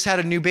like, you just had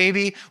a new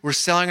baby, we're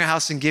selling our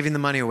house and giving the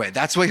money away.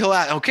 That's what he'll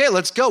ask. Okay,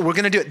 let's go. We're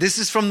going to do it. This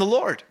is from the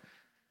Lord.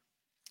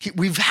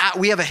 We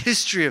have a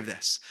history of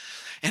this.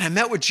 And I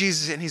met with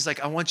Jesus and he's like,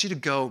 I want you to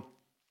go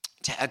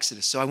to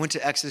Exodus. So I went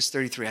to Exodus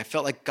 33. I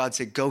felt like God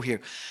said, go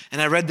here.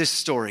 And I read this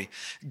story.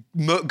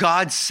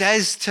 God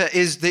says to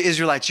the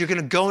Israelites, you're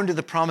going to go into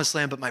the promised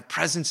land, but my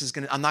presence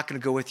I'm not going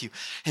to go with you.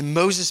 And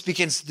Moses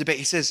begins to debate.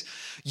 He says,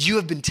 you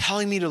have been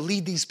telling me to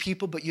lead these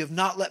people, but you have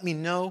not let me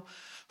know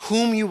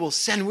whom you will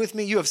send with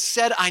me. You have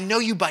said, I know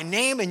you by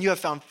name and you have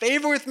found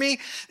favor with me.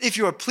 If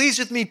you are pleased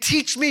with me,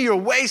 teach me your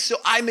ways so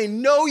I may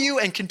know you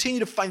and continue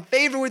to find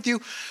favor with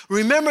you.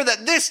 Remember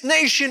that this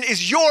nation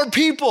is your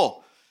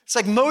people. It's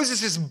like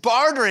Moses is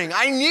bartering.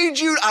 I need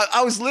you.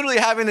 I was literally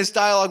having this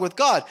dialogue with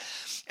God.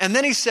 And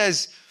then he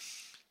says,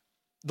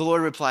 the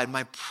Lord replied,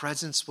 my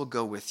presence will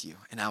go with you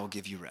and I will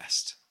give you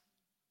rest.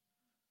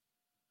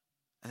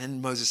 And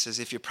then Moses says,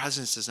 if your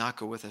presence does not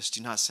go with us,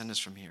 do not send us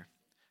from here.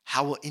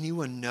 How will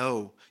anyone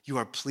know you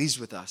are pleased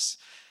with us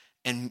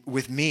and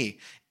with me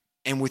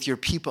and with your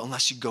people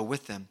unless you go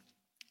with them?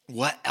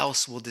 what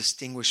else will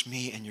distinguish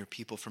me and your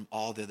people from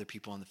all the other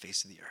people on the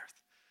face of the earth?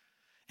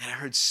 And I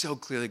heard so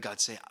clearly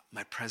God say,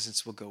 my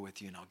presence will go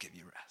with you and I'll give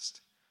you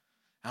rest.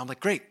 And I'm like,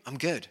 great, I'm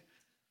good.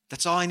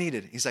 That's all I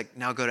needed. He's like,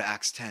 now go to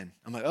Acts 10.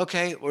 I'm like,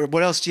 okay, or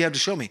what else do you have to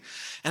show me?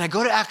 And I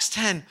go to Acts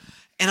 10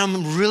 and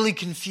I'm really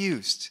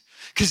confused.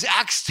 Because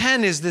Acts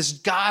 10 is this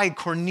guy,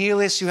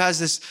 Cornelius, who has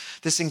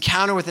this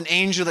encounter with an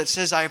angel that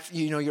says,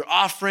 your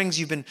offerings,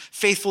 you've been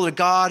faithful to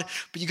God,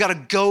 but you got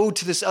to go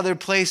to this other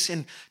place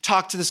and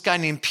talk to this guy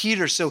named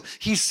Peter. So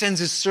he sends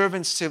his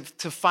servants to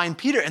find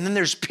Peter. And then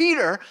there's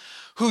Peter,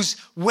 who's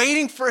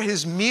waiting for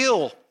his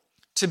meal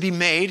to be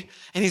made.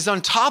 And he's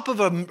on top of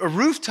a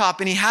rooftop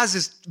and he has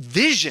this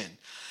vision.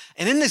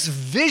 And in this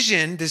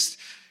vision,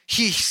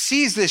 he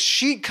sees this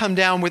sheet come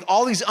down with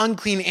all these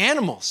unclean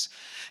animals.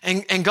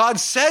 And God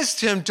says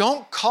to him,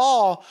 don't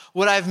call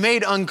what I've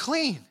made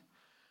unclean.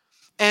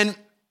 And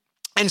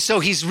so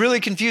he's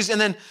really confused.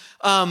 And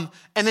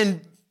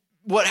then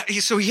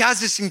so he has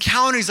this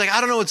encounter. He's like,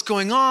 I don't know what's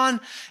going on.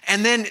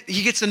 And then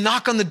he gets a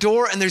knock on the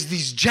door and there's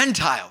these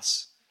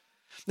Gentiles.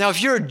 Now,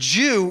 if you're a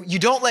Jew, you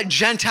don't let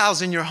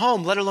Gentiles in your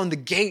home, let alone the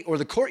gate or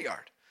the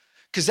courtyard,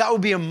 because that would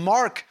be a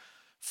mark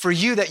for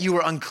you that you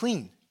were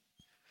unclean.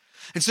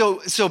 And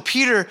so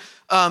Peter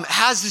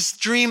has this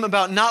dream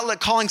about not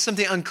calling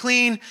something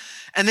unclean.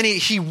 And then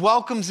he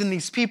welcomes in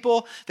these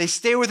people. They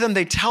stay with him.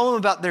 They tell him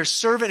about their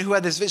servant who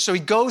had this vision. So he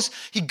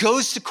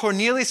goes to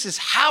Cornelius'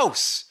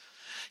 house.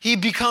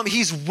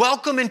 He's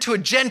welcome into a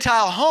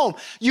Gentile home.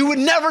 You would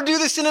never do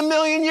this in a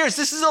million years.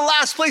 This is the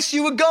last place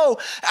you would go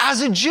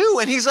as a Jew.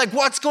 And he's like,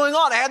 what's going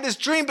on? I had this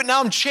dream, but now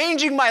I'm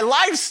changing my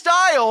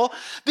lifestyle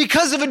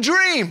because of a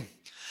dream.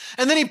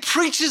 And then he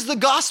preaches the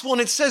gospel,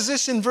 and it says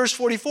this in verse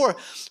 44.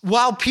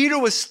 While Peter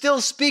was still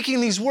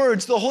speaking these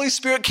words, the Holy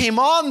Spirit came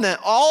on them,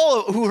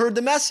 all who heard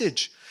the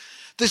message.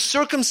 The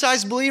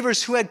circumcised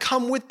believers who had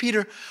come with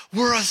Peter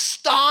were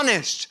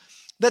astonished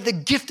that the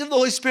gift of the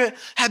Holy Spirit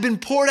had been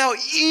poured out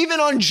even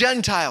on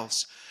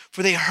Gentiles,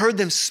 for they heard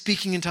them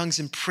speaking in tongues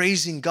and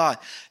praising God.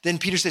 Then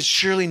Peter said,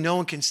 surely no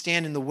one can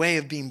stand in the way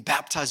of being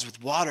baptized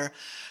with water.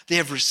 They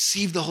have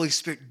received the Holy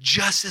Spirit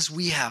just as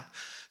we have.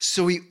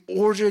 So he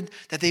ordered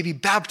that they be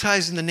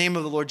baptized in the name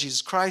of the Lord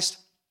Jesus Christ.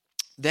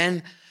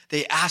 Then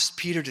they asked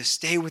Peter to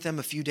stay with them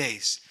a few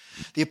days.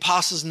 The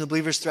apostles and the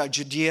believers throughout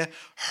Judea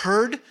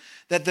heard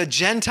that the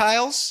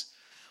Gentiles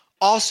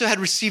also had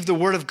received the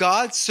word of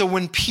God. So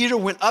when Peter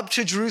went up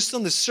to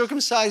Jerusalem, the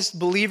circumcised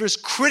believers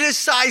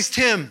criticized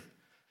him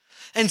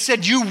and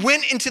said, you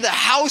went into the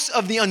house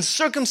of the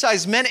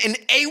uncircumcised men and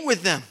ate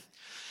with them.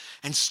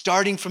 And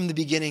starting from the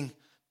beginning,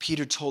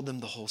 Peter told them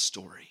the whole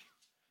story.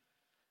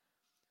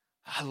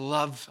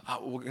 We're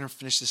going to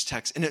finish this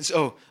text. And it's,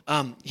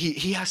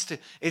 he has to,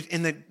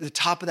 in the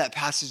top of that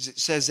passage, it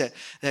says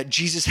that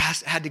Jesus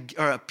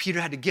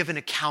Peter had to give an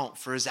account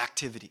for his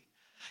activity.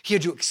 He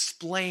had to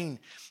explain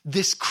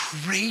this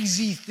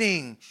crazy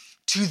thing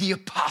to the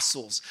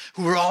apostles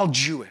who were all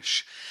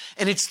Jewish.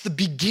 And it's the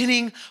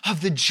beginning of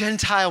the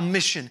Gentile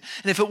mission.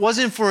 And if it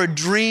wasn't for a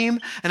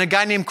dream and a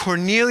guy named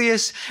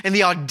Cornelius and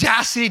the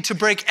audacity to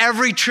break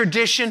every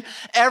tradition,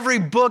 every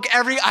book,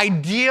 every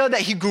idea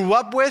that he grew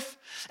up with,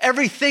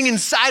 everything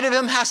inside of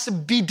him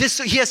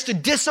he has to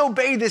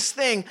disobey this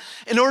thing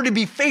in order to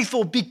be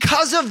faithful.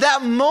 Because of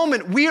that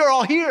moment, we are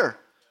all here.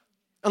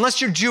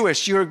 Unless you're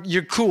Jewish,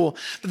 you're cool.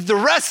 But the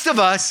rest of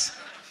us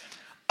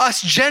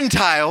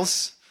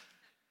Gentiles,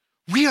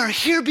 we are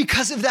here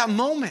because of that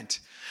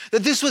moment.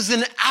 That this was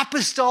an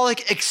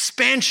apostolic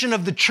expansion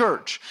of the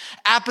church.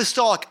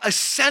 Apostolic, a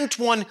sent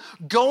one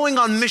going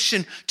on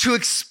mission to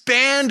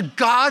expand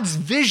God's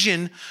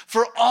vision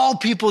for all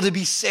people to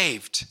be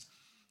saved.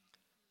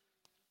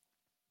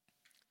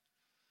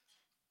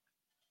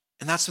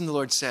 And that's when the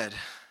Lord said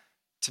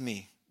to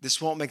me, this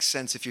won't make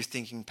sense if you're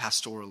thinking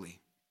pastorally.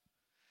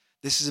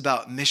 This is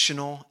about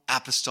missional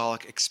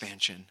apostolic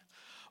expansion.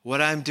 What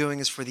I'm doing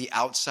is for the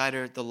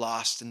outsider, the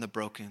lost, and the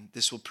broken.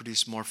 This will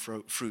produce more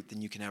fruit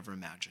than you can ever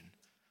imagine.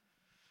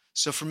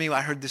 So for me,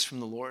 I heard this from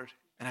the Lord,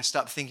 and I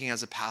stopped thinking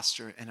as a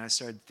pastor, and I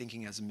started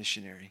thinking as a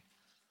missionary.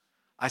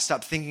 I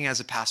stopped thinking as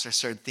a pastor, I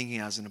started thinking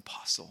as an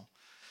apostle,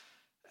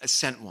 a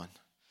sent one.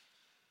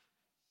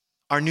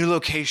 Our new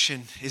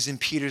location is in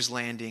Peter's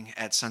Landing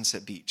at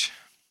Sunset Beach.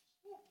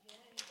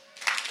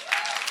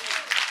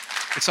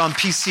 It's on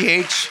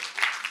PCH.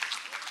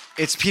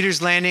 It's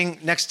Peter's Landing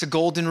next to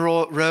Golden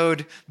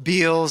Road,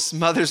 Beals,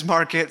 Mother's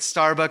Market,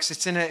 Starbucks.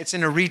 It's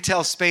in a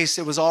retail space.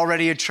 It was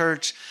already a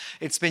church.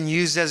 It's been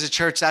used as a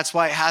church. That's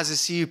why it has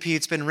a CUP.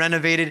 It's been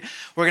renovated.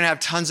 We're going to have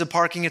tons of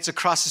parking. It's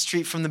across the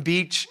street from the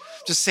beach.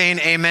 Just saying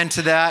amen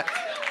to that.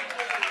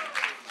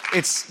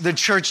 The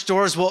church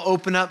doors will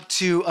open up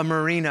to a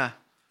marina.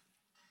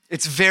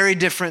 It's very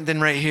different than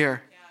right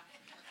here.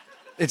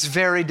 It's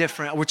very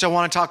different, which I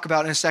want to talk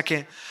about in a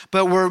second.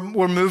 But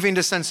we're moving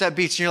to Sunset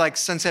Beach, and you're like,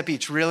 Sunset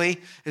Beach, really?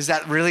 Is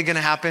that really going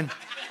to happen?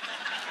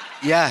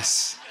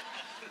 Yes.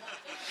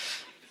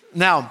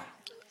 Now,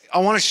 I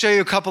want to show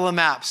you a couple of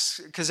maps,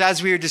 because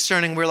as we were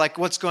discerning, we're like,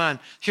 what's going on?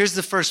 Here's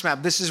the first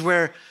map. This is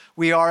where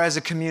we are as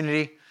a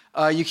community.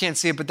 You can't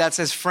see it, but that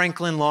says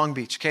Franklin, Long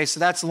Beach. Okay, so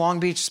that's Long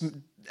Beach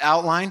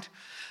outlined.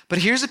 But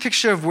here's a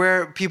picture of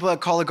where people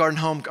that call the Garden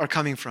home are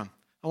coming from.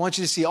 I want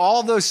you to see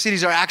all those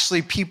cities are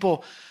actually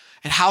people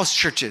and house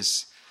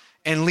churches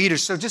and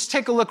leaders. So just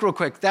take a look real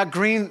quick. That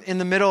green in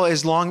the middle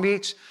is Long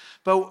Beach,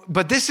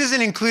 but this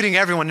isn't including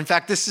everyone. In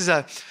fact, this is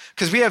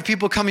because we have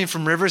people coming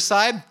from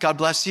Riverside. God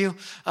bless you.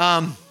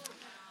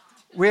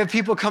 We have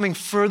people coming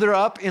further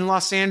up in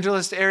Los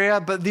Angeles area,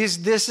 but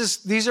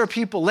these are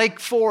people, Lake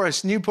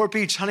Forest, Newport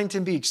Beach,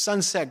 Huntington Beach,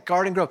 Sunset,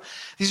 Garden Grove.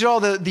 These are all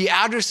the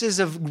addresses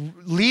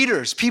of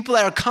leaders, people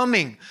that are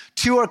coming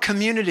to our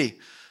community.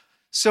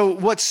 So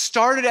what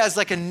started as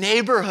like a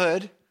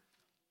neighborhood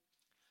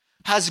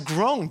has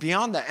grown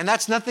beyond that. And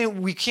that's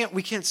nothing, we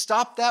can't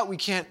stop that. We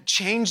can't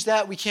change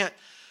that. We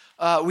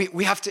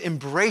have to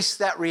embrace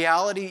that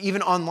reality.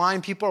 Even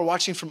online, people are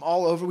watching from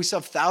all over. We still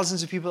have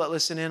thousands of people that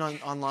listen in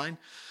online.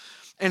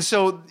 And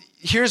so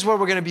here's where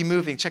we're going to be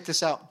moving. Check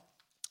this out.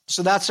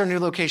 So that's our new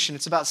location.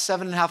 It's about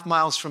 7.5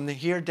 miles from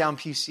here down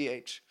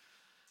PCH.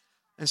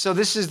 And so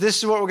this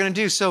is what we're going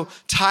to do. So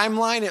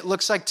timeline, it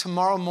looks like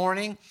tomorrow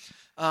morning,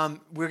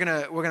 we're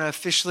gonna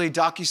officially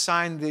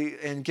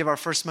DocuSign and give our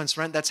first month's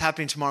rent. That's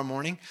happening tomorrow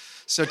morning.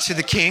 So to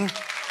the King.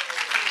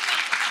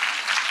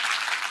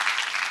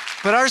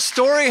 But our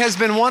story has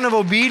been one of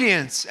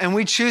obedience, and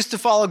we choose to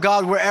follow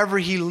God wherever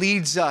he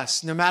leads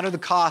us, no matter the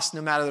cost,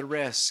 no matter the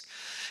risk.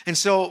 And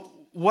so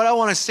what I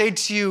want to say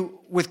to you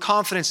with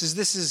confidence is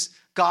this is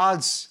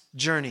God's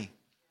journey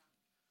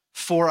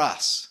for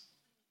us.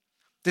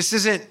 This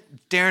isn't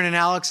Darren and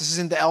Alex. This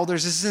isn't the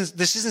elders.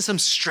 This isn't some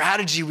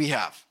strategy we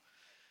have.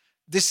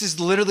 This is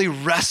literally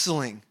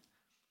wrestling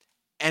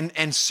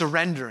and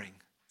surrendering.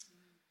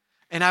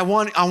 And I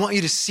want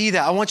you to see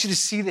that. I want you to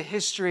see the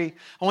history.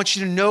 I want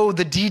you to know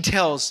the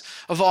details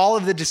of all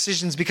of the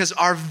decisions, because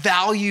our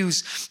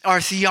values, our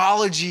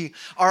theology,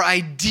 our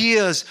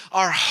ideas,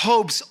 our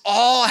hopes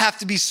all have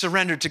to be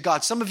surrendered to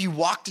God. Some of you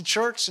walk to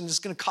church and it's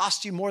going to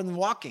cost you more than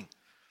walking.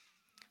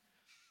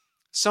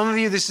 Some of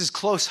you, this is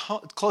close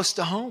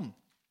to home.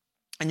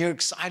 And you're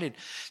excited.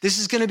 This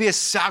is going to be a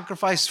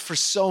sacrifice for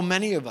so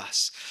many of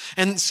us.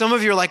 And some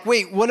of you are like,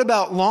 wait, what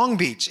about Long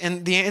Beach?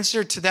 And the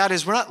answer to that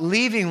is we're not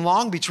leaving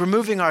Long Beach. We're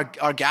moving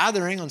our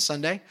gathering on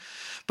Sunday.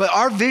 But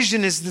our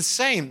vision is the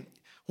same.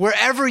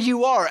 Wherever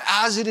you are,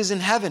 as it is in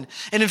heaven.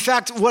 And in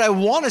fact, what I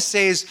want to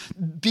say is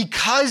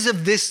because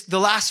of this, the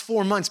last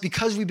 4 months,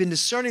 because we've been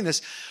discerning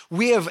this,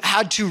 we have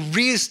had to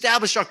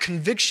reestablish our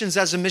convictions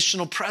as a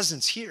missional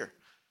presence here.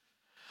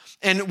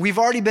 And we've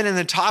already been in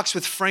the talks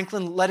with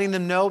Franklin, letting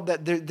them know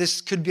that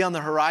this could be on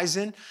the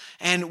horizon.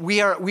 And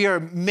we are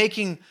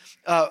making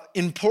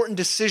important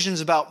decisions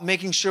about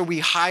making sure we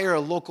hire a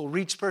local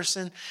reach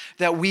person,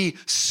 that we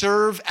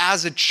serve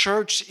as a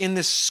church in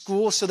this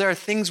school. So there are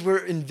things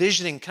we're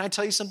envisioning. Can I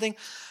tell you something?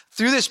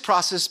 Through this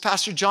process,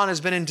 Pastor John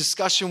has been in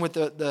discussion with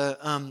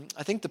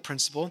I think the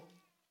principal.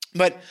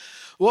 But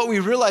what we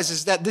realize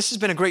is that this has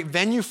been a great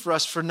venue for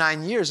us for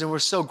 9 years, and we're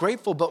so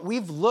grateful, but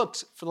we've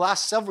looked for the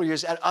last several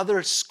years at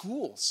other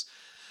schools.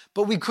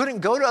 But we couldn't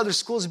go to other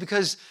schools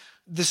because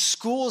the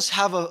schools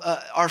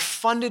are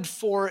funded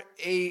for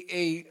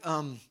a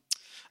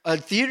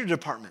theater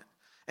department.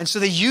 And so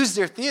they use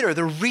their theater.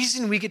 The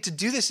reason we get to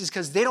do this is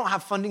because they don't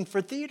have funding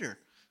for theater,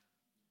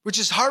 which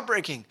is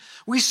heartbreaking.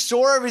 We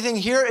store everything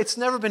here. It's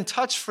never been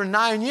touched for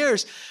 9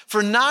 years.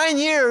 For 9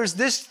 years,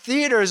 this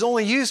theater is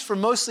only used for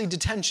mostly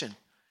detention.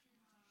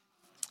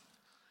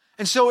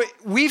 And so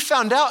we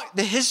found out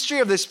the history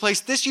of this place.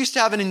 This used to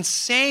have an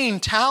insane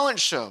talent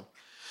show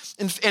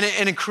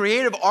and a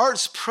creative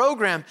arts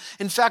program.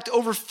 In fact,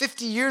 over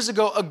 50 years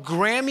ago, a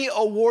Grammy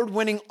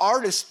award-winning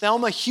artist,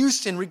 Thelma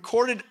Houston,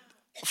 recorded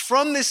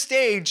from this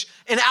stage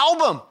an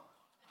album.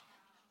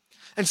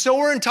 And so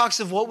we're in talks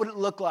of what would it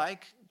look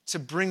like to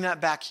bring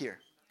that back here,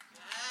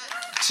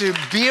 to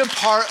be a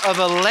part of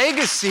a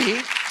legacy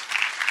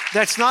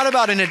that's not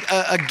about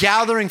a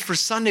gathering for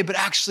Sunday, but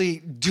actually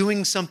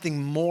doing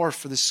something more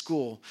for the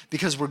school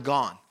because we're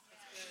gone.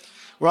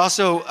 We're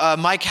also,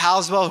 Mike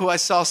Halswell, who I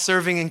saw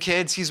serving in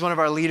kids. He's one of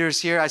our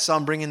leaders here. I saw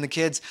him bring in the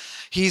kids.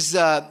 He's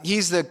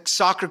the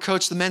soccer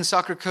coach, the men's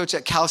soccer coach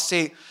at Cal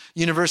State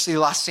University,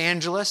 Los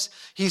Angeles.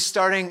 He's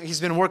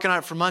been working on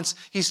it for months.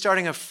 He's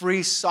starting a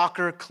free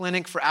soccer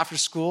clinic for after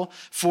school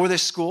for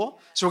this school.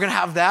 So we're going to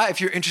have that.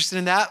 If you're interested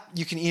in that,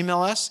 you can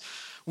email us.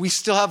 We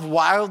still have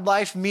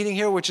Wildlife meeting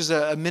here, which is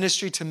a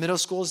ministry to middle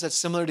schools that's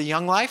similar to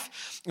Young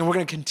Life. And we're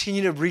going to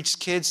continue to reach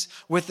kids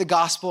with the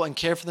gospel and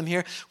care for them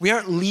here. We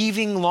aren't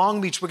leaving Long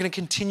Beach. We're going to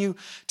continue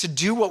to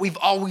do what we've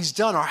always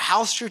done. Our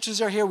house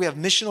churches are here. We have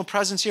missional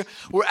presence here.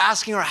 We're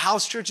asking our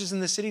house churches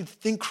in the city to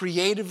think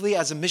creatively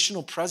as a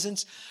missional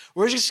presence.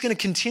 We're just going to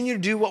continue to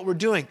do what we're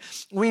doing.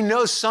 We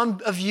know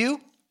some of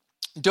you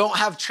don't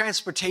have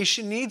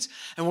transportation needs,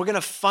 and we're going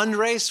to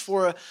fundraise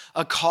for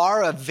a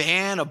car, a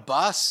van, a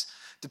bus,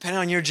 depending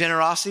on your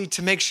generosity,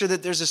 to make sure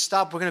that there's a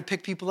stop. We're going to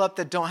pick people up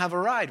that don't have a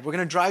ride. We're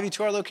going to drive you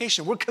to our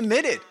location. We're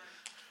committed.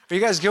 Are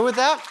you guys good with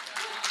that?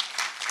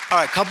 All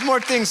right, a couple more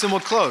things and we'll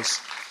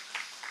close.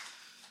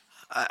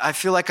 I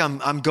feel like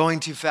I'm going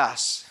too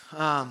fast.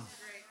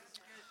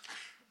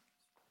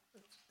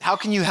 how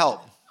can you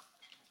help?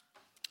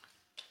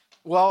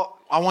 Well,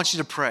 I want you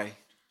to pray.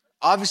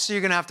 Obviously,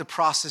 you're going to have to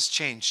process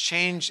change.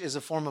 Change is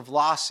a form of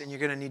loss, and you're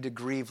going to need to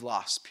grieve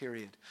loss,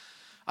 period.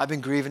 I've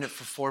been grieving it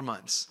for 4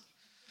 months.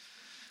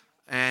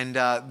 And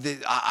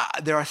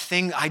there are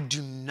things I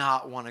do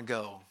not want to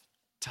go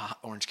to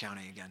Orange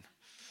County again.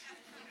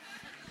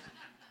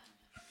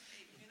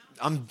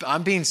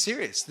 I'm being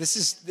serious.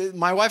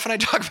 My wife and I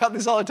talk about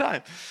this all the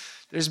time.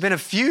 There's been a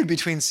feud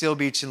between Seal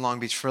Beach and Long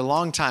Beach for a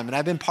long time, and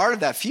I've been part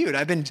of that feud.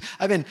 I've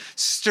been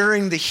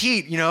stirring the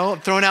heat,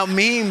 throwing out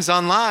memes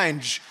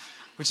online,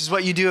 which is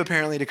what you do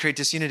apparently to create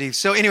disunity.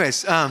 So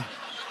anyways,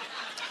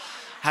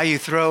 how you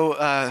throw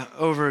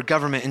over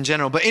government in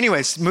general. But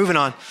anyways, moving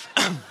on.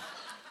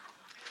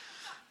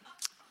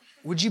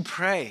 Would you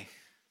pray?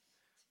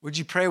 Would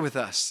you pray with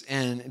us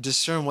and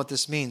discern what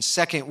this means?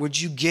 Second, would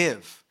you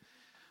give?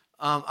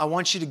 I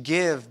want you to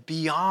give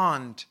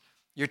beyond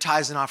your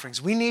tithes and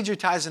offerings. We need your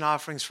tithes and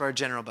offerings for our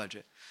general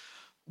budget.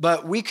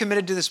 But we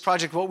committed to this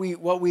project. What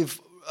we've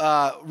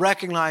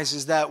recognized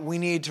is that we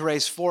need to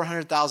raise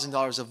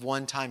 $400,000 of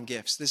one-time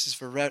gifts. This is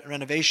for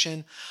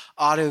renovation,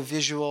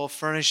 audio-visual,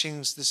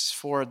 furnishings. This is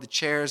for the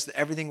chairs,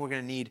 everything we're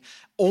going to need.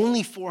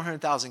 Only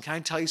 $400,000. Can I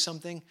tell you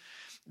something?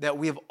 That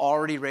we have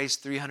already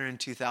raised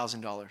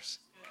 $302,000.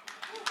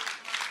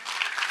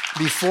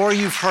 Before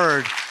you've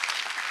heard,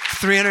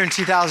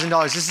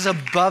 $302,000. This is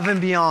above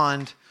and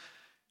beyond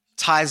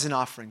tithes and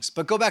offerings.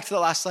 But go back to the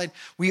last slide.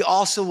 We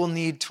also will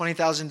need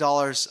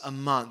 $20,000 a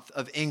month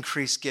of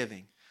increased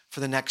giving for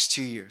the next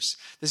 2 years.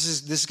 This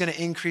is going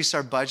to increase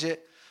our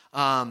budget.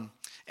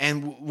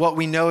 And what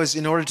we know is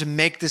in order to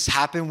make this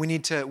happen, we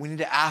need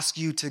to ask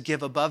you to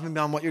give above and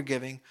beyond what you're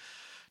giving,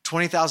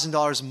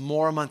 $20,000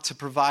 more a month to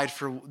provide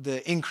for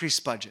the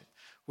increased budget,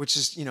 which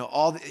is,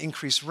 all the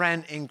increased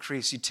rent,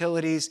 increased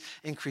utilities,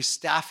 increased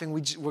staffing.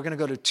 We're going to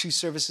go to 2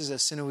 services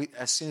as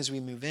soon as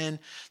we move in.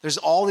 There's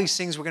all these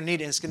things we're going to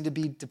need, and it's going to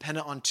be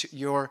dependent on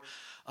your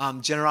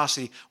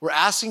generosity. We're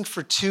asking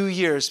for 2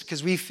 years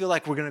because we feel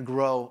like we're going to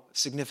grow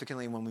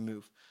significantly when we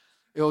move.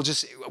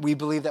 We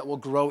believe that we'll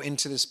grow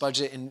into this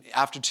budget, and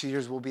after 2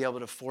 years, we'll be able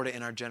to afford it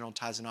in our general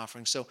tithes and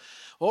offerings. So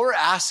what we're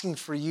asking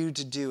for you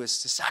to do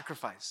is to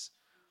sacrifice.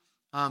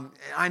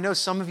 I know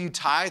some of you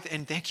tithe,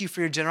 and thank you for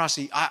your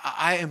generosity.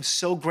 I am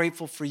so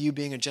grateful for you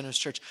being a generous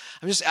church.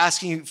 I'm just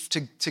asking you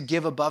to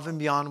give above and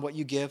beyond what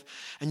you give.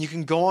 And you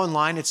can go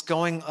online. It's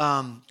going,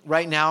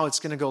 right now,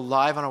 it's going to go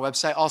live on our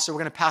website. Also,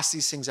 we're going to pass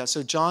these things out.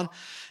 So John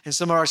and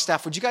some of our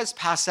staff, would you guys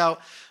pass out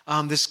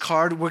this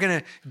card? We're going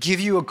to give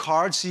you a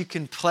card so you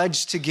can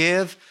pledge to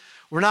give.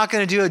 We're not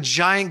going to do a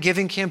giant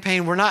giving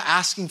campaign. We're not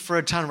asking for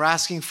a ton. We're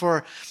asking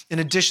for an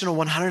additional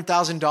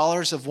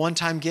 $100,000 of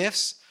one-time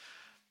gifts,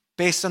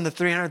 based on the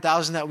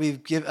 $300,000 that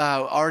we've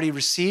already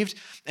received,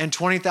 and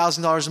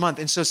 $20,000 a month.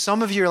 And so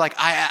some of you are like,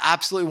 I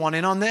absolutely want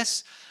in on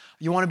this.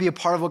 You want to be a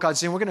part of what God's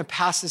doing. We're going to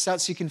pass this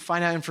out so you can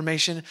find out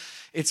information.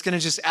 It's going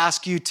to just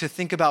ask you to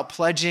think about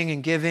pledging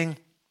and giving.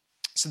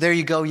 So there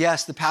you go.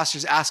 Yes, the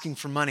pastor's asking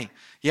for money.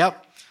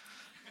 Yep,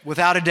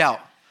 without a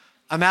doubt.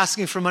 I'm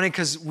asking for money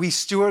because we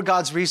steward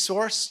God's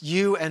resource,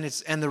 you and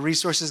the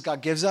resources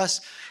God gives us.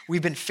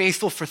 We've been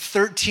faithful for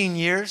 13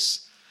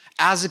 years.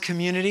 As a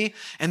community,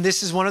 and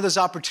this is one of those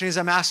opportunities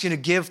I'm asking you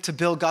to give to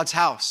build God's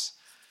house.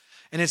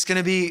 And it's going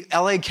to be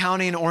LA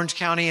County and Orange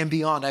County and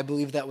beyond. I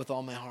believe that with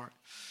all my heart.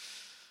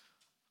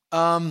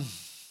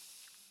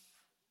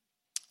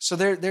 So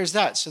there's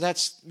that. So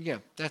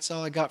that's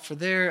all I got for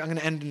there. I'm going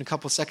to end in a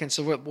couple of seconds,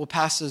 so we'll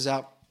pass those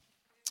out.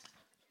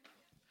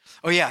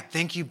 Oh yeah,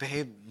 thank you,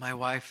 babe, my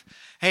wife.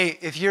 Hey,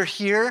 if you're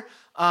here,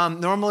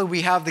 normally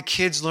we have the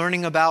kids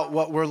learning about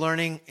what we're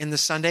learning in the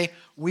Sunday.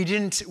 We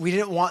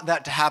didn't want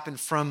that to happen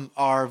from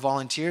our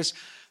volunteers.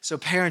 So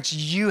parents,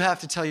 you have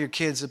to tell your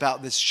kids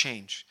about this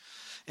change.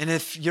 And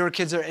if your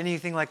kids are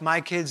anything like my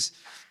kids,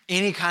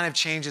 any kind of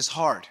change is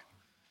hard.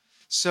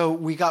 So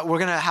we're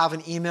going to have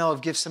an email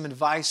give some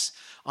advice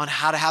on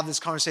how to have this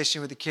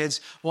conversation with the kids.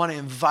 We want to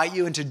invite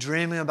you into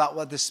dreaming about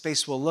what this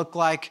space will look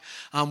like.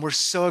 We're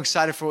so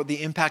excited for what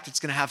the impact it's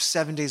going to have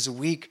 7 days a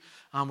week.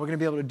 We're going to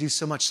be able to do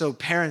so much. So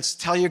parents,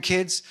 tell your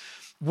kids,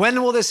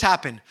 when will this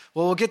happen?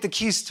 Well, we'll get the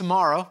keys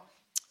tomorrow.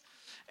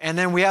 And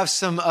then we have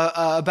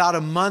about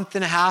a month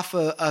and a half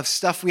of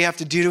stuff we have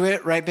to do to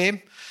it, right,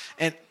 babe?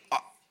 And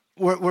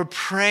we're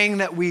praying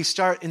that we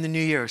start in the new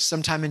year,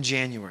 sometime in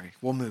January.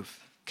 We'll move,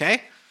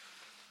 okay?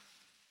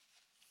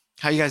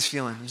 How you guys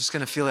feeling? I'm just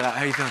going to feel it out.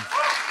 How are you feeling?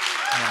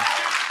 Yeah.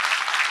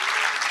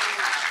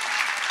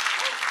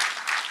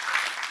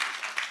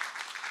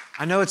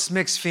 I know it's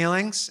mixed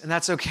feelings, and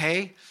that's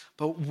okay,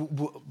 but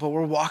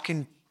we're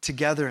walking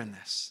together in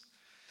this.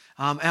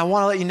 And I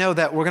want to let you know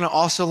that we're going to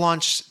also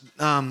launch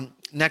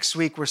next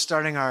week, we're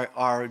starting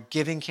our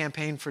giving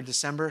campaign for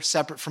December,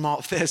 separate from all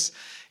of this.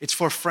 It's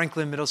for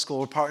Franklin Middle School.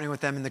 We're partnering with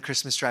them in the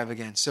Christmas drive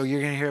again. So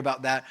you're going to hear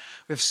about that.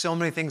 We have so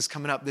many things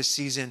coming up this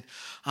season.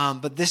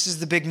 But this is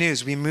the big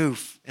news. We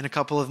move in a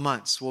couple of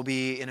months. We'll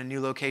be in a new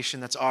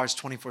location that's ours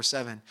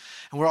 24/7. And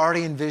we're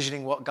already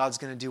envisioning what God's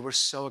going to do. We're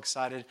so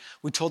excited.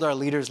 We told our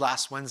leaders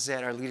last Wednesday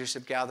at our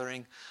leadership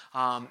gathering,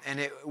 and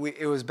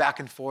it was back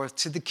and forth,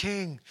 to the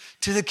King,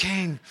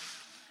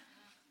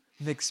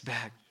 mixed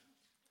bag.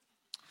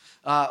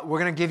 We're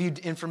going to give you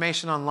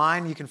information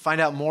online. You can find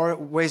out more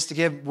ways to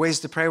give, ways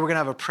to pray. We're going to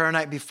have a prayer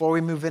night before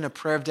we move in, a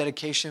prayer of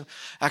dedication.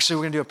 Actually,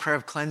 we're going to do a prayer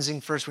of cleansing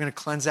first. We're going to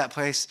cleanse that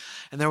place,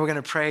 and then we're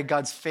going to pray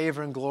God's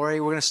favor and glory.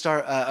 We're going to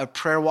start a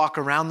prayer walk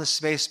around the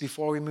space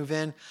before we move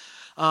in.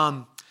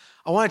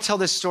 I want to tell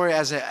this story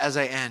as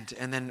I end,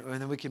 and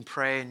then we can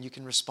pray and you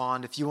can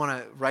respond. If you want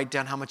to write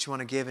down how much you want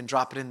to give and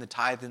drop it in the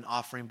tithe and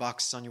offering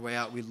boxes on your way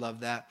out, we'd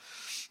love that.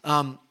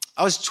 I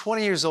was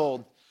 20 years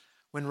old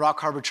when Rock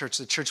Harbor Church,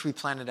 the church we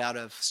planted out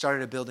of,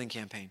 started a building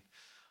campaign.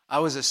 I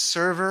was a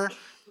server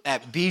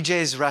at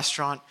BJ's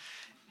restaurant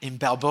in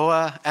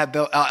Balboa,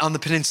 on the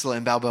peninsula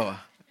in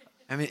Balboa.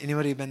 I mean,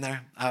 anybody been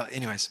there?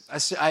 Anyways,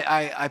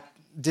 I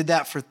did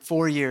that for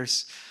 4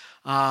 years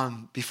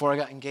before I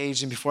got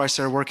engaged and before I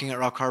started working at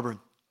Rock Harbor.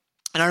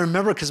 And I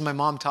remember, because my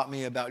mom taught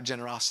me about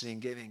generosity and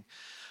giving,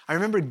 I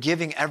remember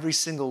giving every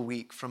single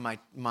week from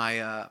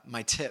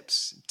my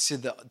tips to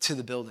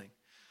the building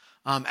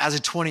as a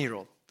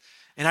 20-year-old.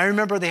 And I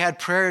remember they had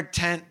prayer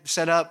tent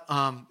set up.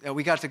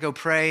 We got to go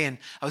pray, and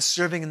I was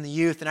serving in the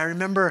youth. And I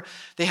remember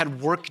they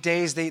had work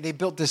days. They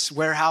built this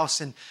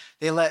warehouse, and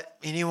they let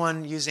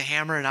anyone use a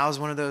hammer. And I was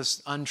one of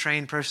those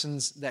untrained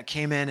persons that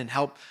came in and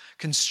helped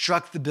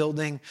construct the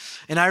building.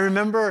 And I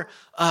remember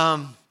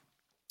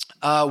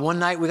one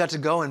night we got to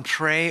go and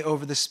pray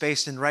over the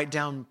space and write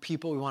down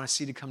people we want to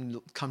see to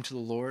come to the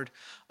Lord.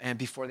 And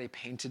before they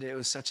painted it, it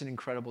was such an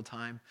incredible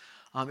time.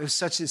 It was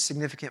such a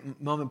significant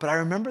moment. But I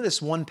remember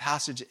this one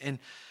passage, and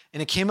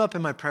it came up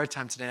in my prayer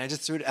time today. And I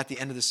just threw it at the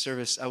end of the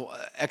service,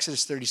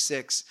 Exodus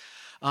 36.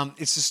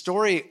 It's the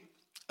story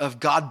of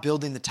God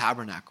building the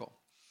tabernacle.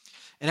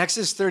 In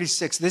Exodus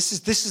 36,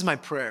 this is my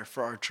prayer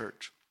for our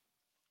church.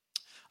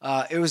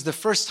 It was the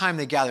first time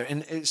they gathered.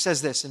 And it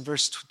says this in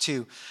verse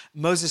 2.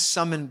 Moses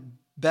summoned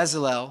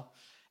Bezalel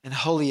and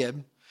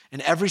Holiab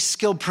and every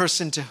skilled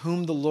person to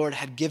whom the Lord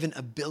had given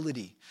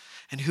ability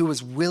and who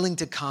was willing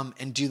to come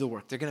and do the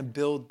work. They're going to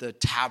build the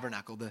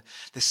tabernacle, the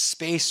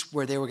space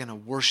where they were going to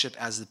worship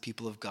as the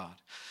people of God.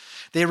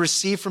 They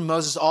received from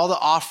Moses all the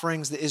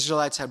offerings the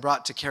Israelites had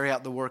brought to carry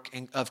out the work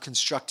of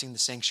constructing the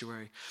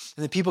sanctuary.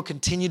 And the people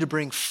continued to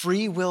bring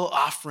free will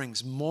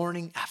offerings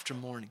morning after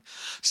morning.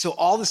 So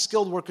all the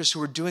skilled workers who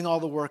were doing all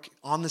the work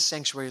on the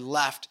sanctuary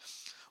left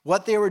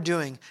what they were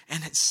doing,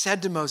 and it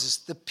said to Moses,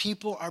 the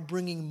people are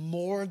bringing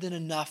more than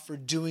enough for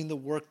doing the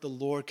work the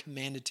Lord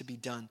commanded to be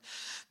done.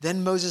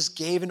 Then Moses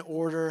gave an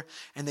order,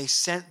 and they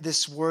sent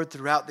this word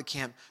throughout the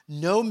camp.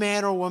 No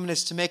man or woman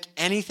is to make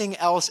anything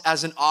else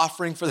as an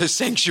offering for the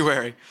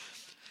sanctuary.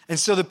 And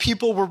so the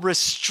people were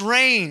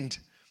restrained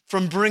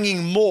from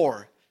bringing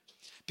more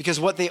because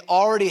what they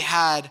already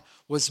had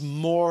was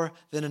more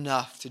than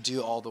enough to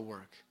do all the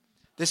work.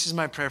 This is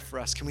my prayer for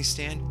us. Can we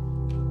stand?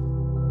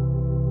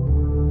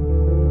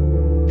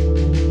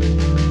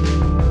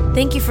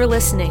 Thank you for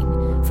listening.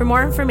 For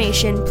more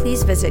information,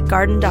 please visit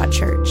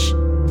garden.church.